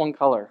it's just one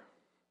color?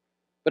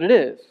 But it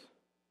is.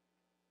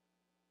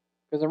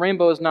 Because a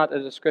rainbow is not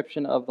a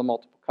description of the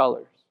multiple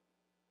colors.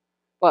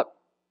 But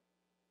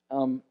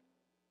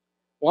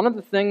one of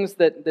the things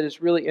that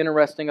is really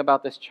interesting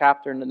about this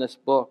chapter and in this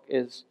book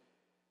is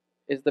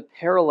the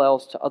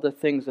parallels to other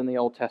things in the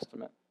Old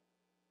Testament.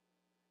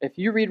 If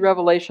you read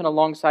Revelation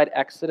alongside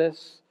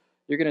Exodus,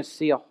 you're going to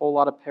see a whole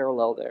lot of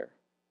parallel there.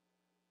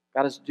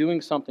 God is doing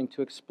something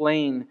to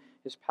explain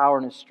His power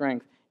and His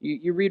strength.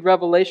 You read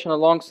Revelation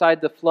alongside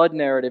the flood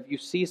narrative, you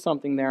see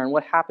something there. And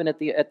what happened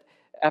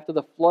after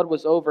the flood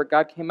was over,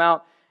 God came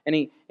out and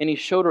He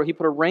showed her, He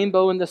put a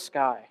rainbow in the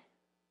sky.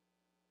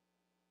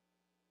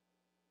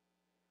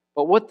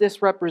 But what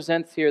this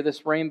represents here,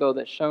 this rainbow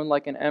that shone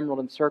like an emerald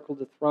encircled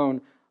the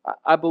throne,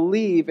 I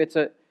believe it's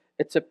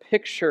a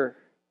picture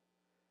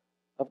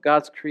of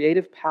God's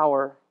creative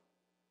power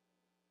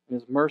and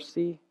His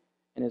mercy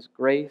and His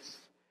grace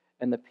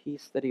and the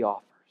peace that He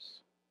offers.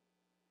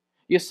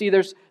 You see,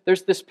 there's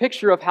this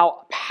picture of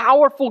how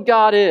powerful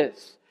God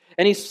is.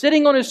 And He's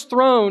sitting on His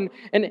throne,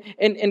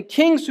 and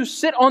kings who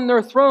sit on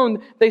their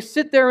throne, they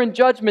sit there in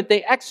judgment.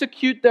 They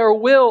execute their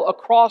will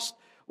across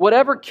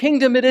whatever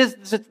kingdom it is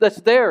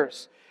that's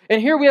theirs.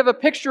 And here we have a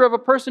picture of a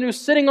person who's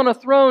sitting on a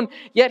throne,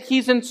 yet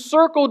he's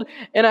encircled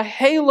in a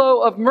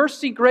halo of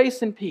mercy,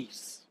 grace, and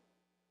peace.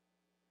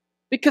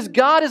 Because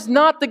God is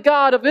not the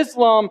God of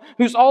Islam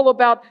who's all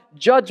about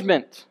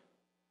judgment.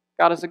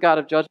 God is a God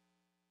of judgment.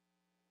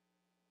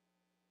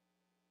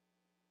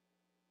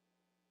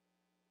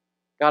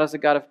 God is a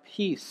God of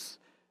peace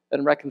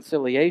and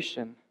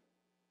reconciliation.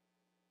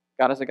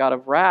 God is a God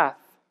of wrath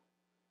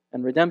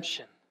and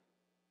redemption.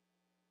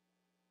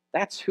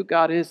 That's who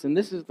God is, and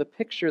this is the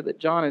picture that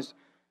John is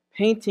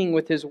painting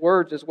with his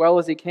words as well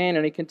as he can.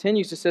 And he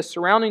continues to say,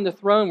 surrounding the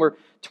throne were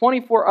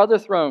 24 other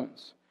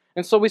thrones.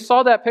 And so we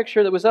saw that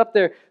picture that was up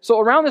there. So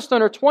around this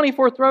throne are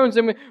 24 thrones.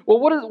 And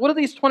what do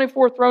these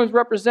 24 thrones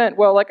represent?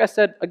 Well, like I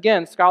said,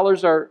 again,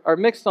 scholars are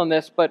mixed on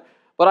this, but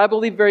I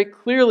believe very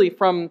clearly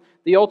from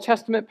the Old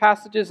Testament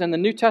passages and the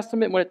New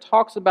Testament when it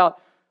talks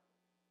about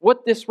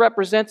what this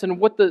represents and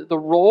what the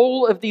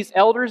role of these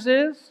elders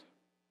is.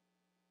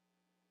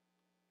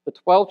 The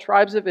 12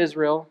 tribes of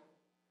Israel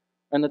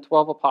and the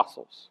 12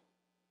 apostles.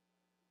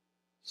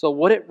 So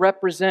what it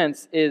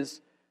represents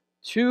is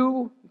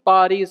two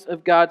bodies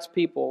of God's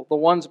people, the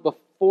ones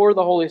before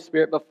the Holy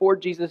Spirit, before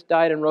Jesus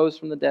died and rose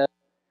from the dead,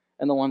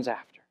 and the ones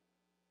after.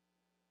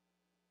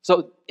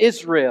 So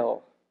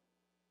Israel,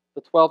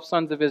 the 12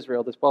 sons of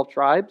Israel, the 12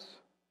 tribes,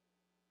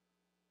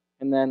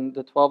 and then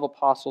the 12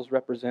 apostles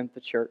represent the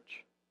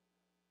church.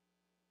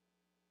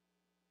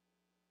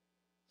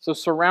 So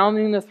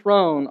surrounding the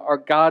throne are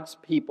God's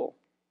people,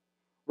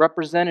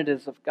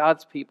 representatives of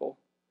God's people.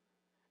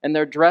 And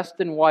they're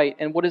dressed in white.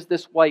 And what is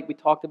this white? We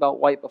talked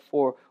about white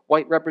before.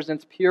 White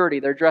represents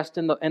purity. They're dressed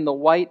in the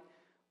white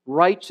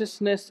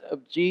righteousness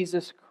of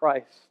Jesus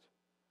Christ.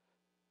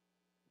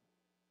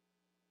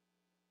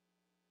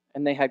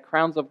 And they had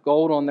crowns of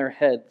gold on their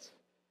heads.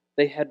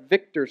 They had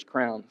victor's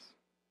crowns.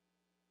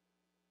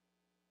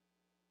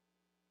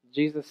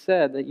 Jesus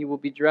said that you will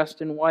be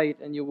dressed in white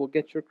and you will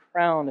get your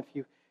crown if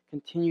you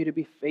continue to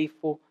be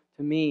faithful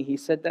to me. He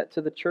said that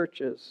to the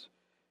churches.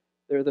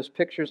 There are those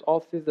pictures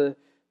all through the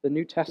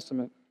New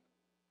Testament.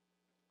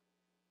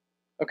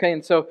 Okay,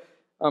 and so,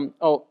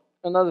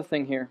 another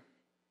thing here.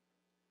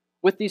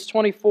 With these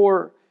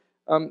 24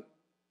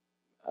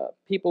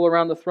 people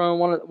around the throne,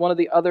 one of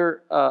the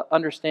other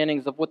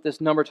understandings of what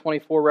this number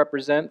 24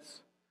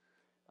 represents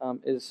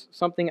is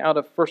something out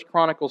of 1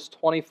 Chronicles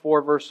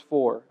 24, verse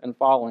 4 and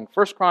following.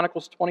 1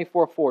 Chronicles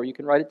 24, 4. You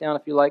can write it down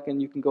if you like,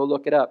 and you can go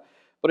look it up.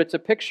 But it's a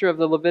picture of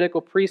the Levitical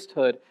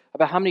priesthood,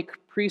 about how many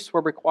priests were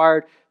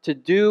required to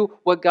do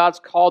what God's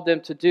called them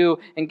to do.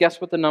 And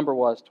guess what the number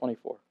was?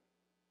 24.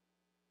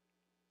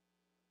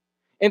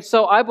 And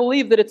so I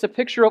believe that it's a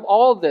picture of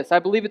all of this. I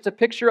believe it's a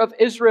picture of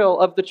Israel,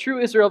 of the true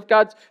Israel, of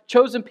God's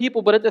chosen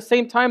people, but at the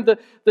same time,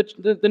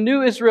 the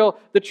new Israel,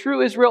 the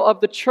true Israel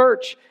of the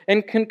church.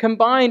 And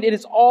combined, it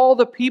is all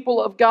the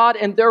people of God,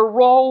 and their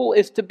role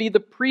is to be the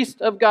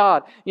priest of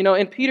God. You know,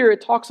 in Peter,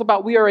 it talks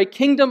about we are a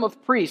kingdom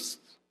of priests.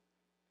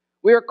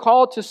 We are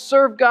called to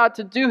serve God,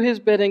 to do His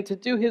bidding, to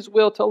do His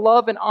will, to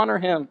love and honor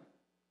Him.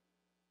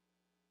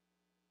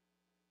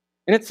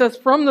 And it says,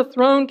 from the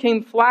throne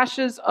came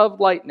flashes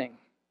of lightning,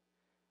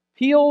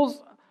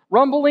 peals,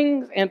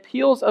 rumblings, and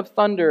peals of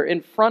thunder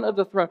in front of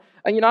the throne.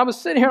 And I was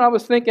sitting here and I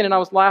was thinking and I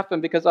was laughing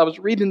because I was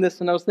reading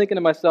this and I was thinking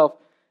to myself,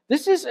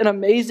 this is an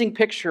amazing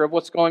picture of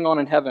what's going on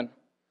in heaven.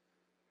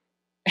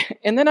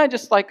 And then I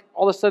just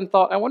all of a sudden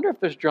thought, I wonder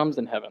if there's drums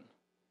in heaven.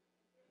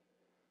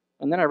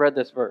 And then I read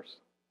this verse.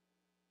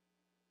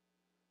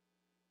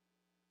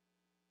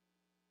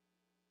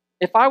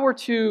 If I were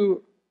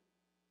to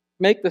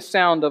make the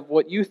sound of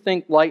what you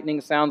think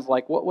lightning sounds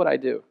like, what would I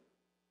do?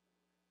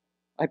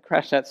 I'd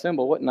crash that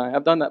cymbal, wouldn't I?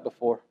 I've done that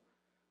before.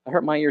 I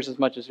hurt my ears as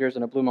much as yours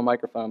and I blew my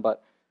microphone,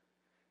 but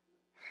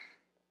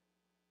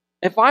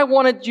if I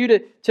wanted you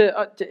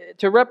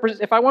to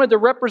represent, if I wanted to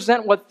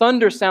represent what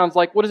thunder sounds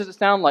like, what does it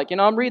sound like?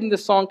 I'm reading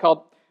this song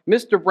called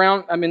this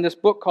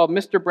book called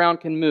Mr. Brown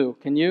Can Moo.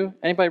 Can you?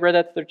 Anybody read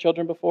that to their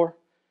children before?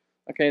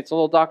 Okay, it's a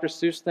little Dr.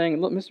 Seuss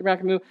thing. Look, Mr. Brown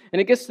Can Moo. And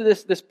it gets to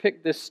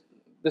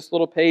this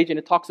little page, and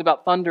it talks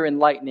about thunder and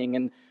lightning.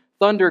 And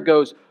thunder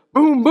goes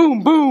boom,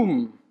 boom,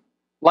 boom.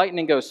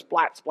 Lightning goes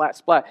splat, splat,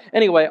 splat.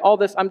 Anyway, all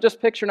this, I'm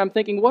just picturing, I'm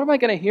thinking, what am I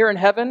going to hear in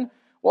heaven?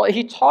 Well,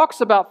 he talks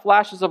about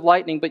flashes of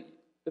lightning, but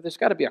there's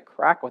got to be a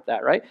crack with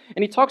that, right?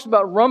 And he talks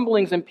about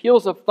rumblings and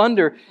peals of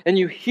thunder, and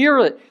you hear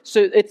it.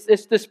 So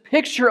it's this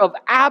picture of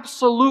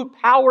absolute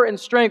power and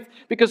strength,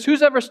 because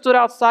who's ever stood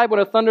outside when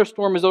a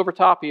thunderstorm is over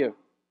top of you?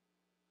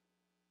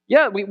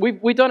 Yeah,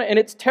 we've done it, and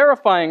it's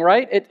terrifying,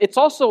 right? It's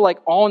also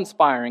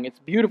awe-inspiring. It's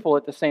beautiful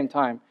at the same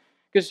time.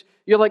 Because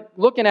you're like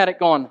looking at it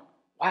going,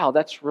 wow,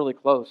 that's really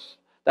close.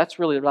 That's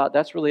really loud.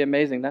 That's really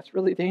amazing. That's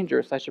really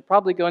dangerous. I should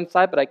probably go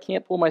inside, but I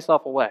can't pull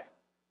myself away.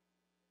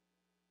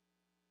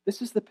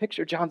 This is the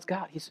picture John's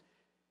got. He's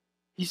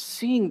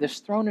seeing this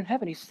throne in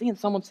heaven. He's seeing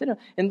someone sitting.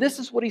 And this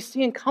is what he's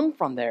seeing come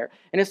from there.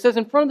 And it says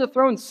in front of the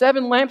throne,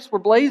 7 lamps were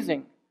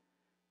blazing.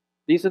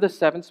 These are the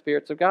 7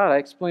 spirits of God. I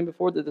explained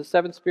before that the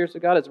 7 spirits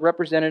of God is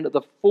representative of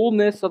the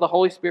fullness of the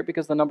Holy Spirit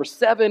because the number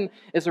 7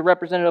 is a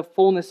representative of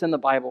fullness in the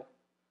Bible.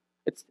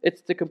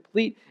 It's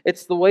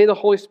the way the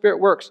Holy Spirit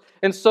works.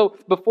 And so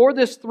before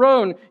this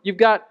throne, you've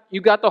got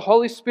the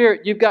Holy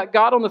Spirit, you've got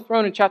God on the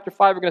throne. In chapter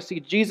 5, we're going to see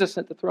Jesus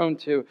at the throne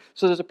too.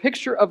 So there's a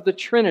picture of the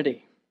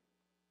Trinity.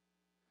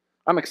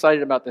 I'm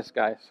excited about this,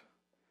 guys.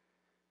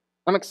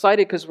 I'm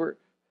excited because we're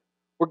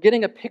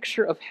getting a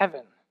picture of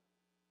heaven.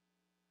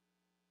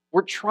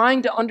 We're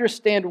trying to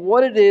understand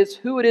what it is,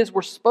 who it is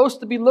we're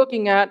supposed to be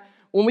looking at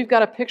when we've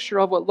got a picture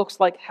of what looks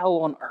like hell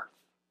on earth.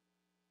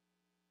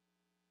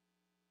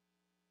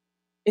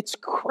 It's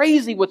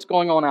crazy what's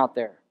going on out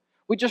there.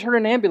 We just heard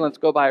an ambulance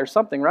go by or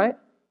something, right?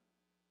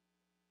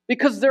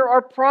 Because there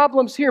are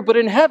problems here, but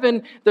in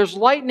heaven, there's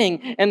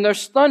lightning, and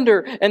there's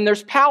thunder, and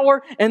there's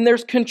power, and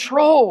there's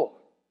control.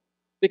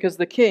 Because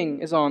the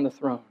King is on the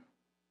throne.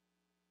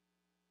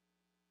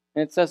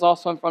 And it says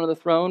also in front of the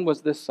throne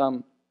was this,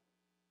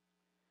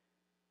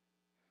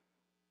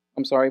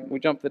 we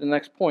jumped to the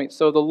next point.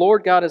 So the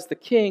Lord God is the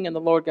King, and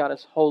the Lord God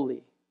is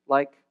holy,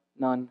 like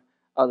none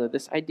other.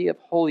 This idea of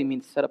holy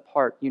means set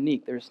apart,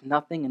 unique. There's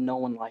nothing and no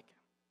one like him.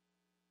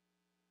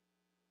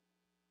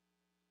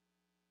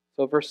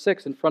 So verse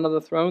 6, in front of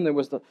the throne there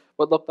was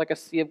what looked like a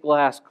sea of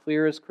glass,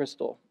 clear as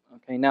crystal.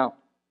 Okay, now,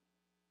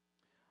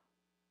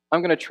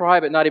 I'm going to try,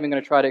 but not even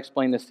going to try to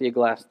explain the sea of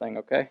glass thing,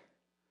 okay?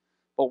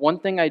 But one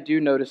thing I do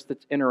notice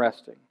that's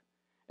interesting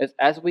is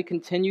as we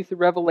continue through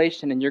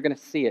Revelation, and you're going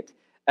to see it,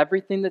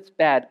 everything that's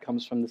bad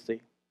comes from the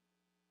sea.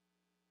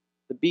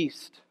 The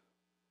beast,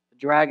 the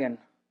dragon,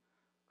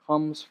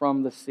 comes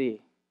from the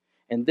sea.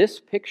 In this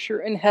picture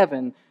in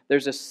heaven,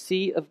 there's a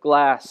sea of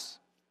glass.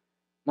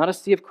 Not a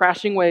sea of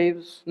crashing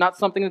waves, not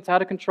something that's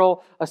out of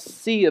control, a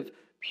sea of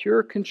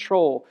pure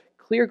control,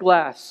 clear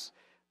glass.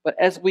 But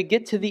as we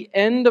get to the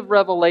end of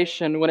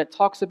Revelation, when it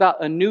talks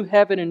about a new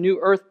heaven and new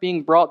earth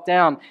being brought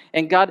down,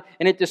 and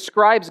it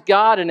describes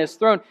God and His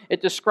throne, it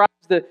describes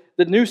the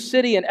new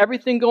city and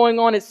everything going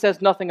on, it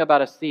says nothing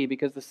about a sea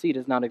because the sea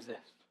does not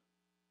exist.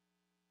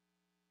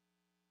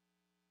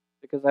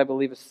 Because I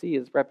believe a sea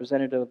is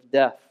representative of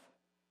death.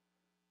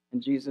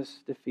 And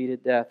Jesus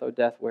defeated death. Oh,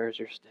 death, where is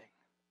your sting?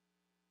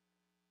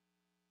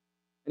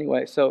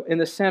 Anyway, so in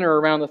the center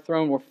around the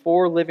throne were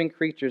 4 living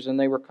creatures, and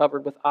they were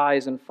covered with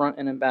eyes in front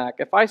and in back.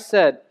 If I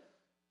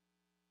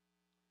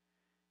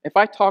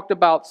talked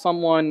about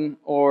someone,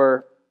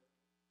 or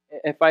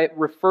if I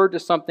referred to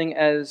something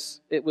as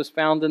it was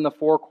found in the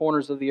 4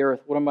 corners of the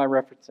earth, what am I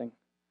referencing?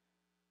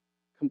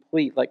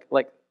 Complete,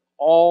 like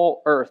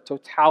all earth,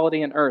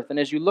 totality in earth. And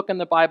as you look in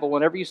the Bible,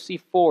 whenever you see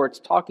 4, it's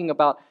talking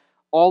about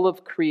all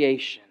of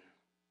creation.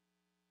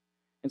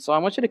 And so I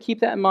want you to keep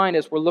that in mind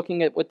as we're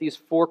looking at what these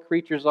 4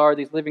 creatures are,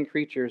 these living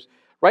creatures.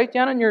 Write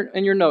down in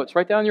your notes,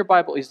 write down in your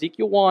Bible,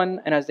 Ezekiel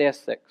 1 and Isaiah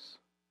 6.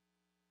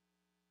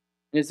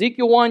 In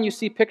Ezekiel 1, you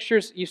see a picture.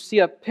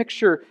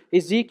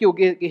 Ezekiel,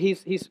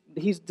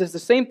 he does the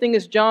same thing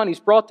as John. He's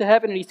brought to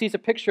heaven and he sees a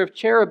picture of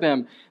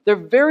cherubim. They're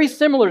very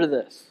similar to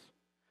this,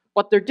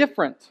 but they're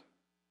different.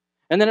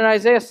 And then in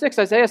Isaiah 6,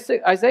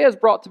 Isaiah is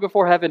brought to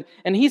before heaven,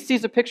 and he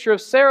sees a picture of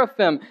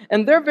seraphim,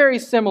 and they're very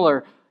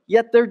similar,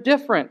 yet they're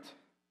different.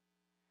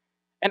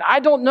 And I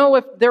don't know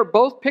if they're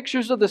both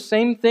pictures of the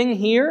same thing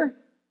here,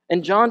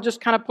 and John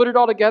just kind of put it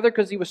all together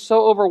because he was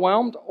so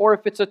overwhelmed, or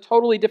if it's a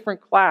totally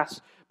different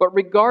class. But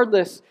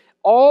regardless,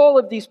 all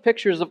of these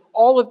pictures of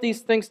all of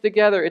these things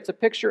together, it's a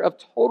picture of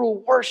total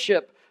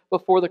worship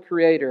before the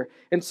Creator.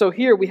 And so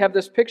here we have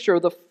this picture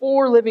of the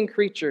 4 living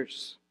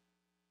creatures.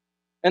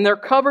 And they're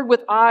covered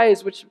with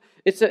eyes, which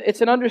it's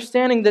an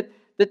understanding that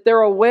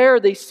they're aware,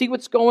 they see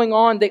what's going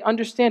on, they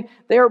understand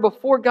they are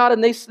before God,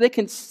 and they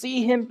can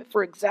see Him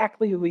for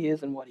exactly who He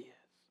is and what He is.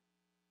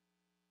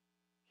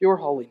 Pure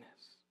holiness.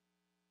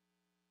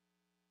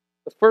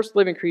 The first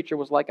living creature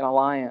was like a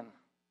lion.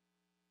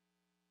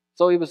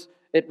 So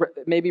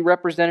it may be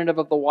representative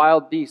of the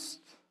wild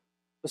beasts.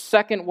 The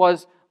second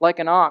was like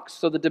an ox,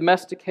 so the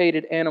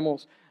domesticated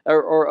animals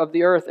or of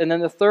the earth. And then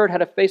the third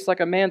had a face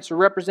like a man, so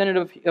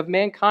representative of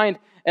mankind.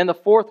 And the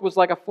fourth was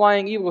like a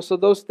flying eagle, so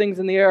those things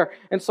in the air.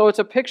 And so it's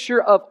a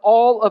picture of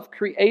all of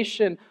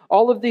creation.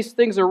 All of these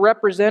things are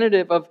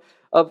representative of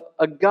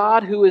a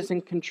God who is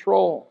in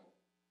control.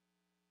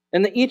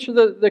 And each of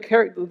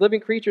the living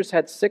creatures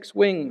had 6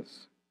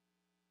 wings.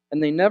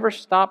 And they never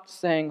stopped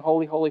saying,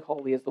 "Holy, holy,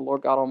 holy is the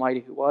Lord God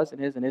Almighty, who was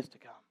and is to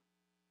come."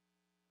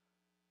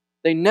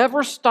 They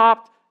never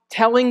stopped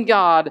telling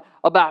God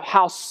about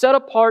how set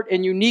apart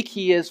and unique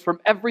He is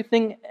from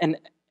everything and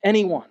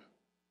anyone.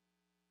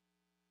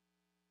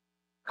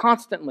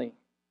 Constantly.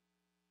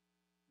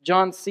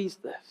 John sees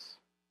this.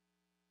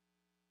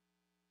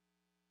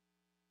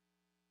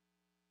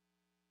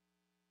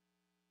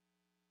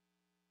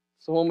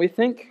 So when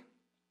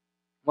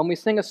we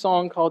sing a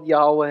song called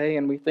Yahweh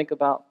and we think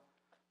about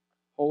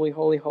holy,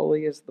 holy,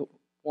 holy is the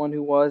one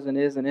who was and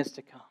is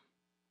to come,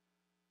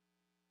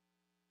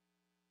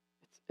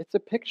 it's a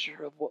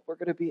picture of what we're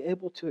going to be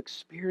able to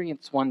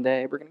experience one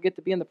day. We're going to get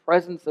to be in the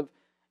presence of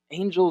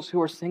angels who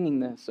are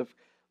singing this, of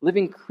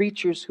living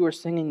creatures who are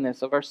singing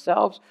this, of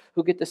ourselves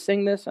who get to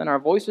sing this, and our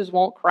voices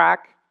won't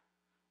crack.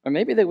 Or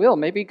maybe they will.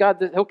 Maybe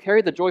He'll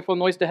carry the joyful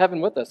noise to heaven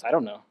with us. I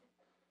don't know.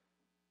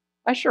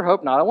 I sure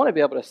hope not. I want to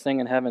be able to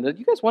sing in heaven. Do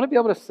you guys want to be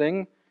able to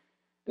sing?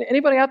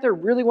 Anybody out there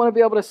really want to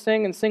be able to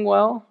sing and sing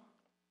well?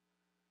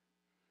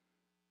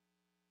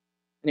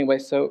 Anyway,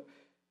 so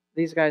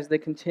these guys, they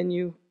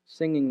continue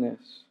singing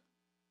this.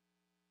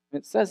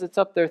 And it says it's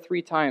up there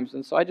 3 times.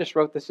 And so I just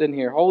wrote this in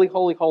here. Holy,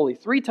 holy, holy.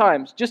 3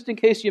 times, just in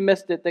case you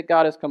missed it, that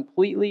God is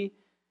completely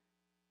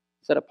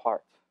set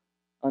apart,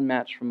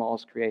 unmatched from all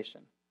His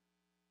creation.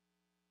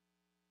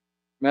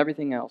 From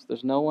everything else,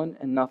 there's no one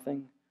and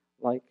nothing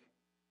like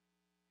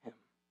Him.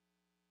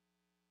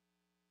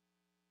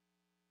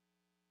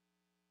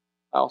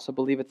 I also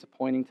believe it's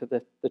pointing to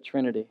the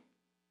Trinity.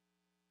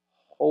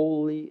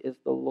 Holy is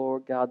the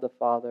Lord God the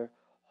Father.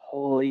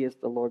 Holy is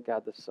the Lord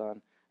God the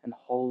Son. And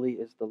holy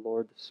is the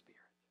Lord the Spirit.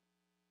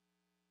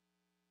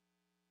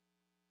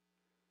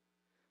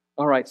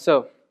 All right,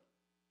 so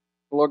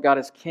the Lord God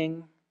is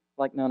King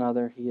like none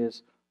other. He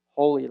is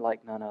holy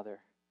like none other.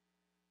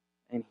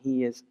 And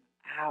He is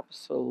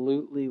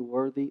absolutely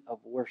worthy of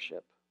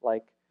worship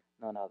like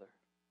none other.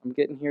 I'm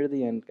getting here to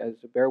the end, guys,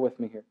 so bear with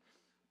me here.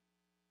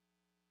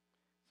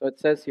 So it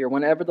says here,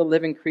 whenever the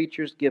living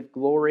creatures give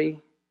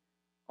glory,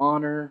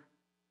 honor,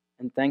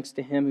 and thanks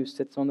to Him who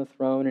sits on the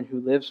throne and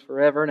who lives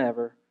forever and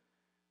ever,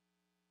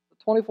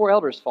 the 24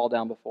 elders fall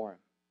down before Him,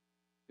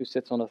 who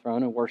sits on the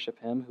throne, and worship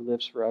Him who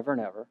lives forever and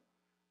ever.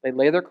 They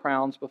lay their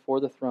crowns before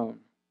the throne. Do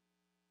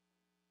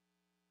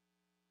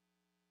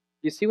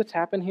you see what's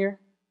happened here?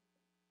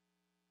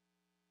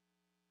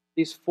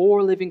 These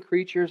 4 living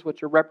creatures,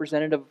 which are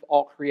representative of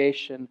all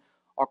creation,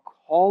 are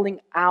calling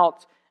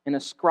out and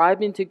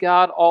ascribing to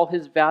God all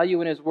His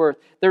value and His worth.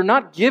 They're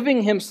not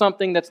giving Him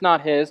something that's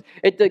not His.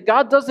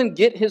 God doesn't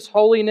get His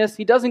holiness.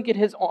 He doesn't get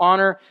His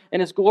honor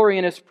and His glory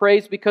and His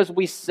praise because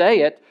we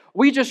say it.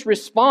 We just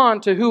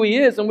respond to who He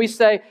is and we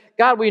say,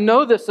 God, we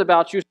know this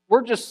about You.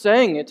 We're just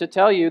saying it to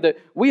tell You that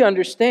we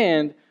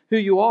understand who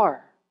You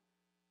are.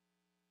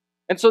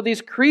 And so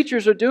these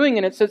creatures are doing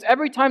it. It says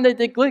every time they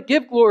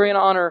give glory and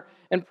honor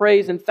and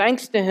praise and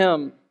thanks to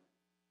Him,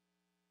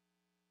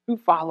 who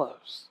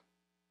follows?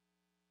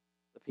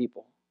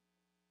 People.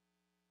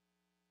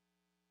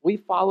 We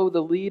follow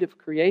the lead of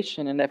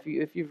creation, and if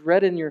you've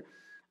read in your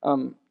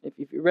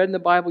if you read in the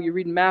Bible, you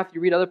read in Matthew,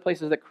 you read other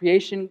places that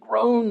creation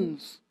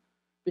groans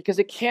because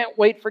it can't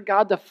wait for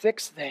God to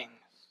fix things.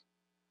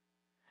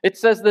 It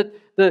says that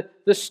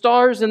the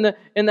stars in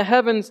the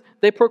heavens,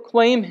 they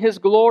proclaim His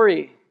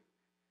glory.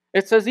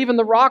 It says even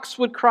the rocks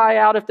would cry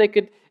out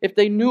if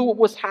they knew what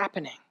was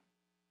happening.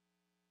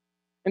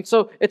 And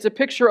so it's a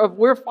picture of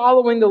we're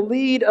following the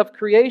lead of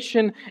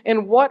creation.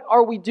 And what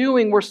are we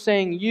doing? We're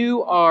saying,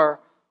 You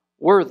are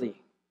worthy,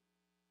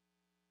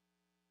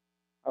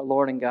 our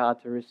Lord and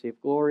God, to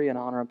receive glory and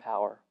honor and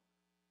power.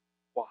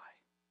 Why?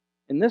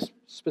 In this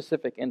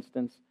specific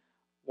instance,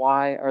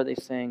 why are they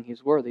saying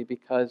He's worthy?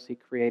 Because He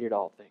created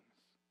all things.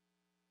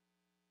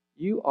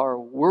 You are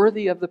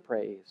worthy of the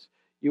praise.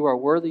 You are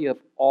worthy of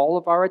all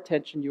of our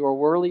attention. You are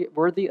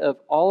worthy of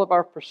all of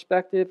our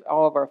perspective,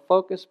 all of our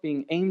focus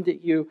being aimed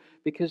at You,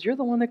 because You're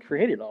the one that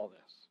created all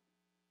this.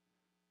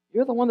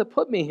 You're the one that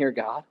put me here,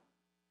 God.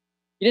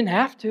 You didn't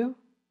have to.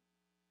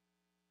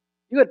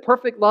 You had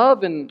perfect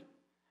love and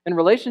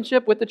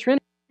relationship with the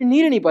Trinity. You didn't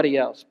need anybody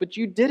else, but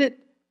You did it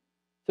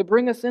to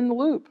bring us in the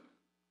loop.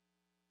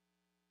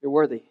 You're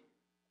worthy.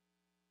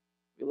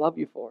 We love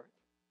You for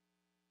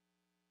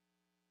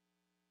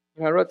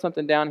it. I wrote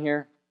something down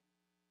here.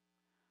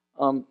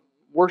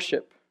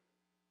 Worship.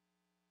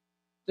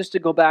 Just to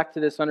go back to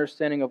this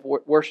understanding of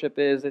what worship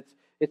is,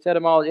 its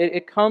etymology.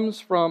 It comes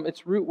from,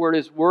 its root word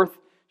is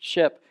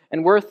worth-ship.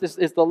 And worth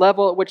is the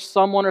level at which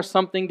someone or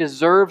something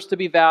deserves to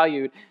be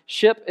valued.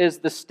 Ship is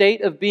the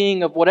state of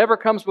being of whatever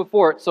comes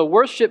before it. So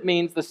worship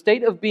means the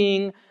state of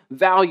being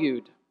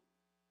valued.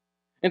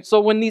 And so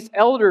when these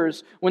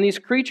elders, when these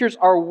creatures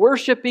are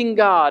worshiping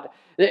God,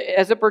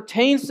 as it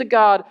pertains to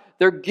God,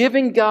 they're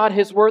giving God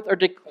His worth or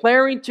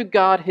declaring to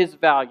God His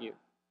value.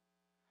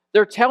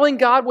 They're telling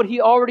God what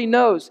He already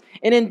knows.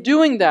 And in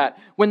doing that,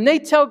 when they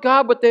tell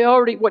God what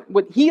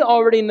He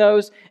already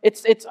knows,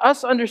 it's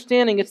us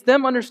understanding, it's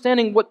them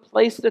understanding what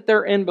place that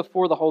they're in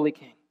before the Holy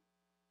King.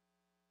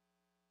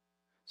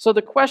 So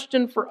the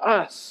question for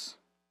us,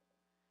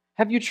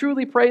 have you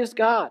truly praised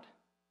God?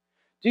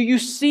 Do you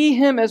see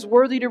Him as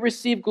worthy to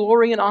receive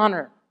glory and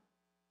honor?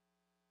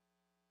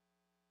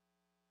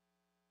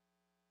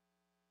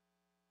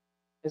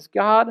 Is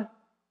God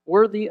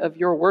worthy of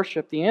your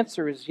worship? The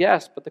answer is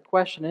yes, but the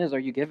question is, are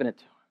you giving it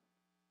to Him?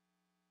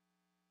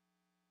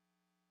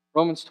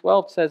 Romans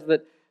 12 says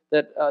that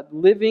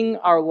living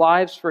our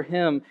lives for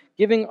Him,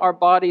 giving our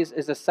bodies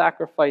as a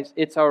sacrifice,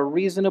 it's our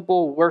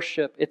reasonable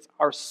worship. It's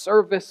our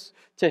service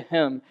to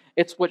Him.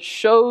 It's what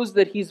shows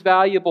that He's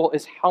valuable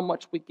is how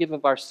much we give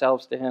of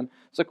ourselves to Him.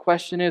 So the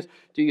question is,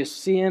 do you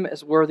see Him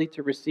as worthy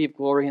to receive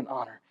glory and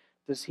honor?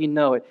 Does He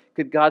know it?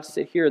 Could God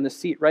sit here in the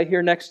seat right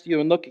here next to you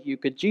and look at you?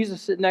 Could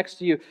Jesus sit next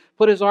to you,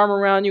 put His arm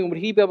around you, and would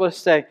He be able to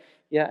say,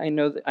 yeah, I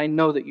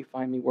know that you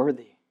find me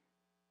worthy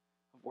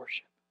of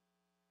worship?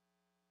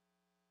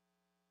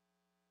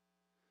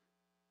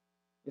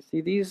 You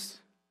see,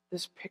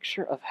 this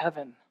picture of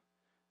heaven,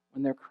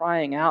 when they're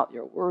crying out,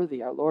 you're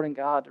worthy, our Lord and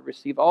God, to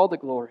receive all the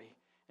glory.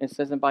 And it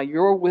says, and by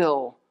your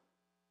will,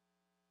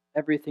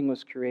 everything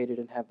was created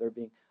and have their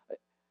being.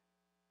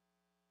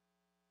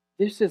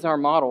 This is our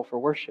model for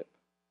worship.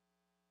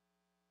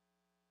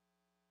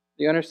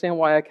 Do you understand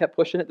why I kept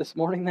pushing it this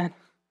morning then?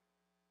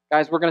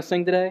 Guys, we're going to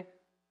sing today.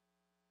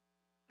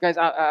 Guys,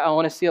 I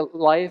want to see a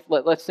life.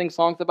 Let's sing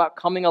songs about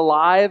coming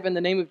alive in the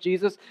name of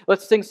Jesus.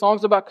 Let's sing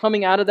songs about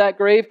coming out of that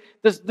grave.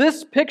 Does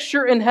this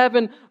picture in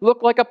heaven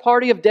look like a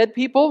party of dead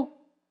people?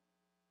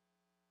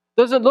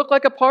 Does it look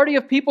like a party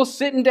of people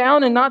sitting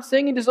down and not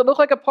singing? Does it look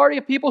like a party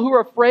of people who are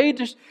afraid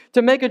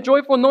to make a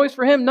joyful noise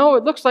for Him? No,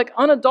 it looks like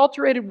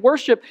unadulterated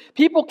worship.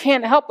 People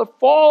can't help but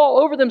fall all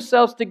over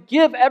themselves to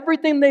give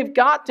everything they've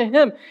got to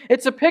Him.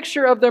 It's a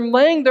picture of them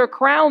laying their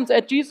crowns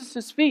at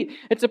Jesus' feet.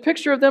 It's a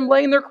picture of them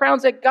laying their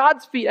crowns at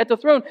God's feet, at the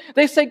throne.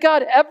 They say,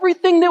 God,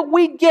 everything that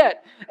we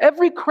get,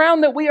 every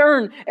crown that we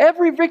earn,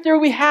 every victory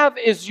we have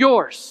is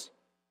yours.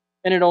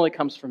 And it only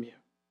comes from you.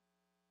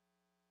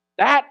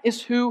 That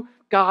is who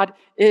God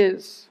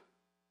is.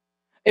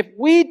 If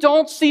we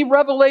don't see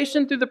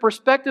Revelation through the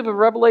perspective of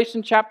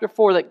Revelation chapter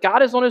 4, that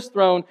God is on His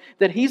throne,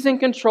 that He's in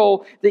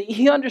control, that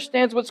He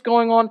understands what's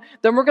going on,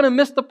 then we're going to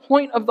miss the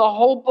point of the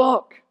whole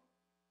book.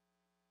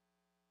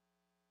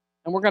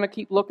 And we're going to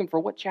keep looking for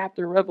what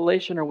chapter of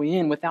Revelation are we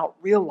in without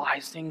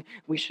realizing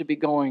we should be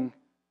going,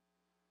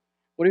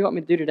 what do you want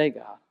me to do today,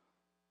 God?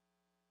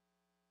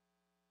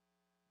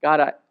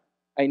 God,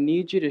 I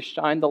need you to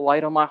shine the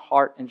light on my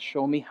heart and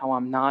show me how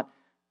I'm not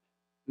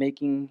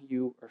making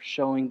you or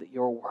showing that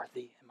you're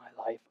worthy in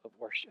my life of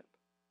worship.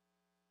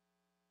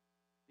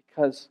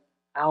 Because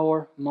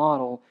our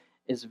model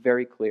is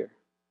very clear.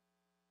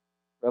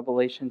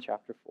 Revelation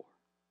chapter 4.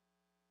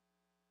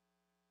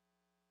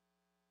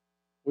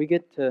 We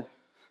get to,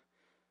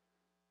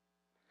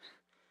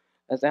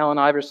 as Allen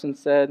Iverson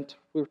said,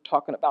 we were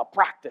talking about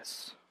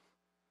practice.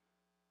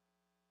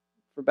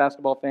 For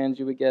basketball fans,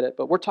 you would get it.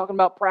 But we're talking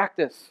about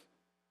practice.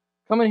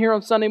 Coming here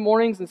on Sunday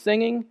mornings and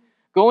singing,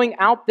 going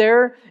out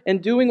there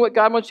and doing what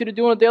God wants you to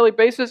do on a daily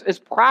basis is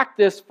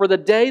practice for the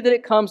day that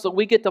it comes that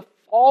we get to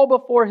fall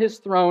before His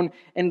throne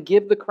and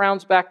give the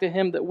crowns back to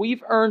Him that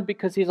we've earned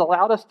because He's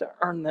allowed us to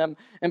earn them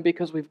and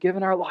because we've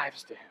given our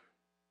lives to Him.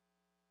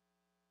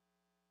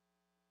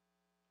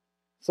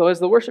 So as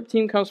the worship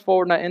team comes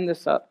forward and I end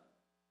this up,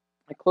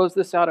 I close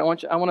this out, I want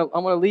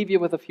to leave you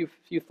with a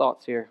few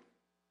thoughts here.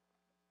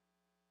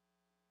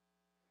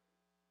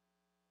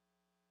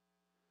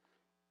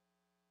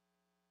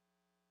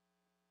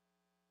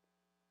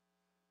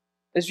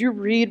 As you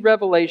read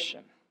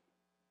Revelation,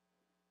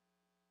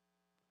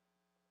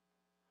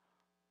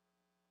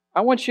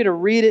 I want you to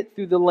read it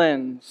through the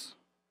lens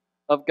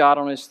of God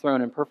on His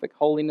throne in perfect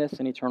holiness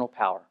and eternal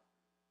power.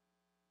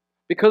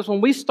 Because when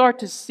we start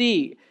to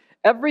see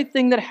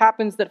everything that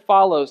happens that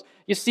follows,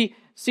 you see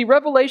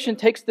Revelation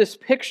takes this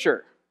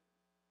picture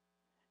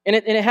and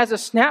it has a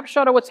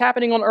snapshot of what's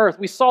happening on earth.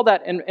 We saw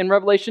that in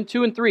Revelation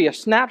 2 and 3, a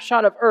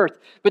snapshot of earth.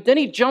 But then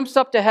He jumps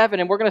up to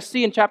heaven, and we're going to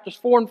see in chapters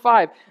 4 and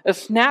 5, a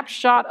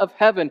snapshot of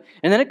heaven.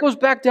 And then it goes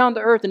back down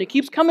to earth, and He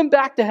keeps coming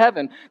back to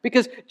heaven.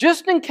 Because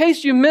just in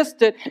case you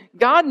missed it,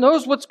 God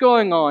knows what's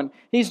going on.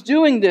 He's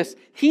doing this.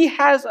 He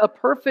has a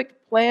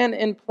perfect plan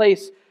in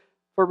place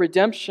for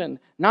redemption.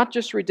 Not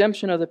just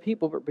redemption of the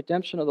people, but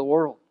redemption of the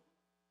world.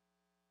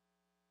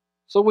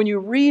 So when you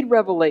read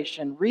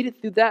Revelation, read it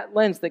through that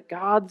lens that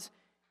God's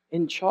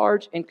in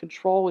charge and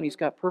control, and He's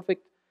got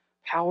perfect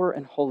power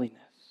and holiness.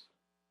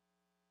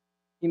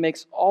 He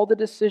makes all the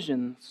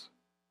decisions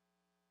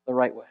the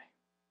right way.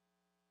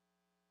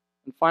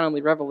 And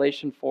finally,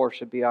 Revelation 4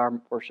 should be our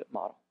worship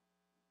model.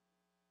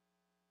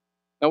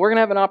 Now we're going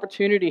to have an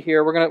opportunity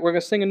here. We're going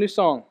to sing a new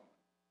song.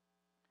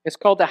 It's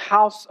called The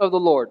House of the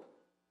Lord.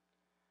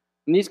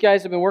 And these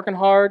guys have been working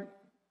hard,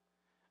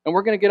 and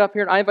we're going to get up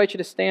here, and I invite you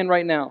to stand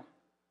right now.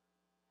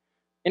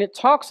 And it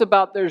talks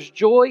about there's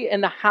joy in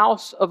the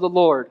house of the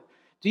Lord.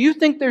 Do you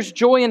think there's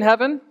joy in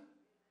heaven?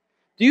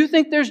 Do you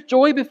think there's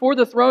joy before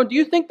the throne? Do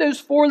you think those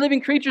four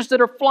living creatures that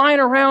are flying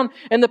around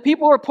and the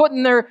people are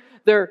putting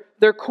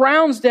their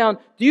crowns down,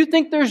 do you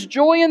think there's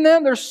joy in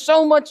them? There's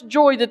so much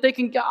joy that they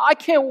can, I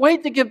can't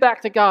wait to give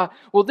back to God.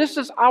 Well, this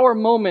is our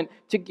moment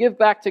to give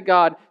back to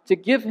God, to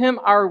give Him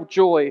our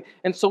joy.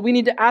 And so we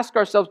need to ask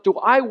ourselves, do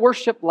I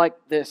worship like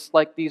this,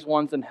 like these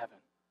ones in heaven?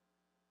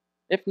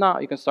 If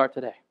not, you can start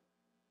today.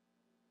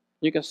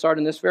 You can start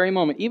in this very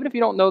moment. Even if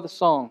you don't know the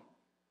song,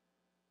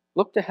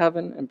 look to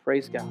heaven and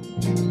praise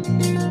God.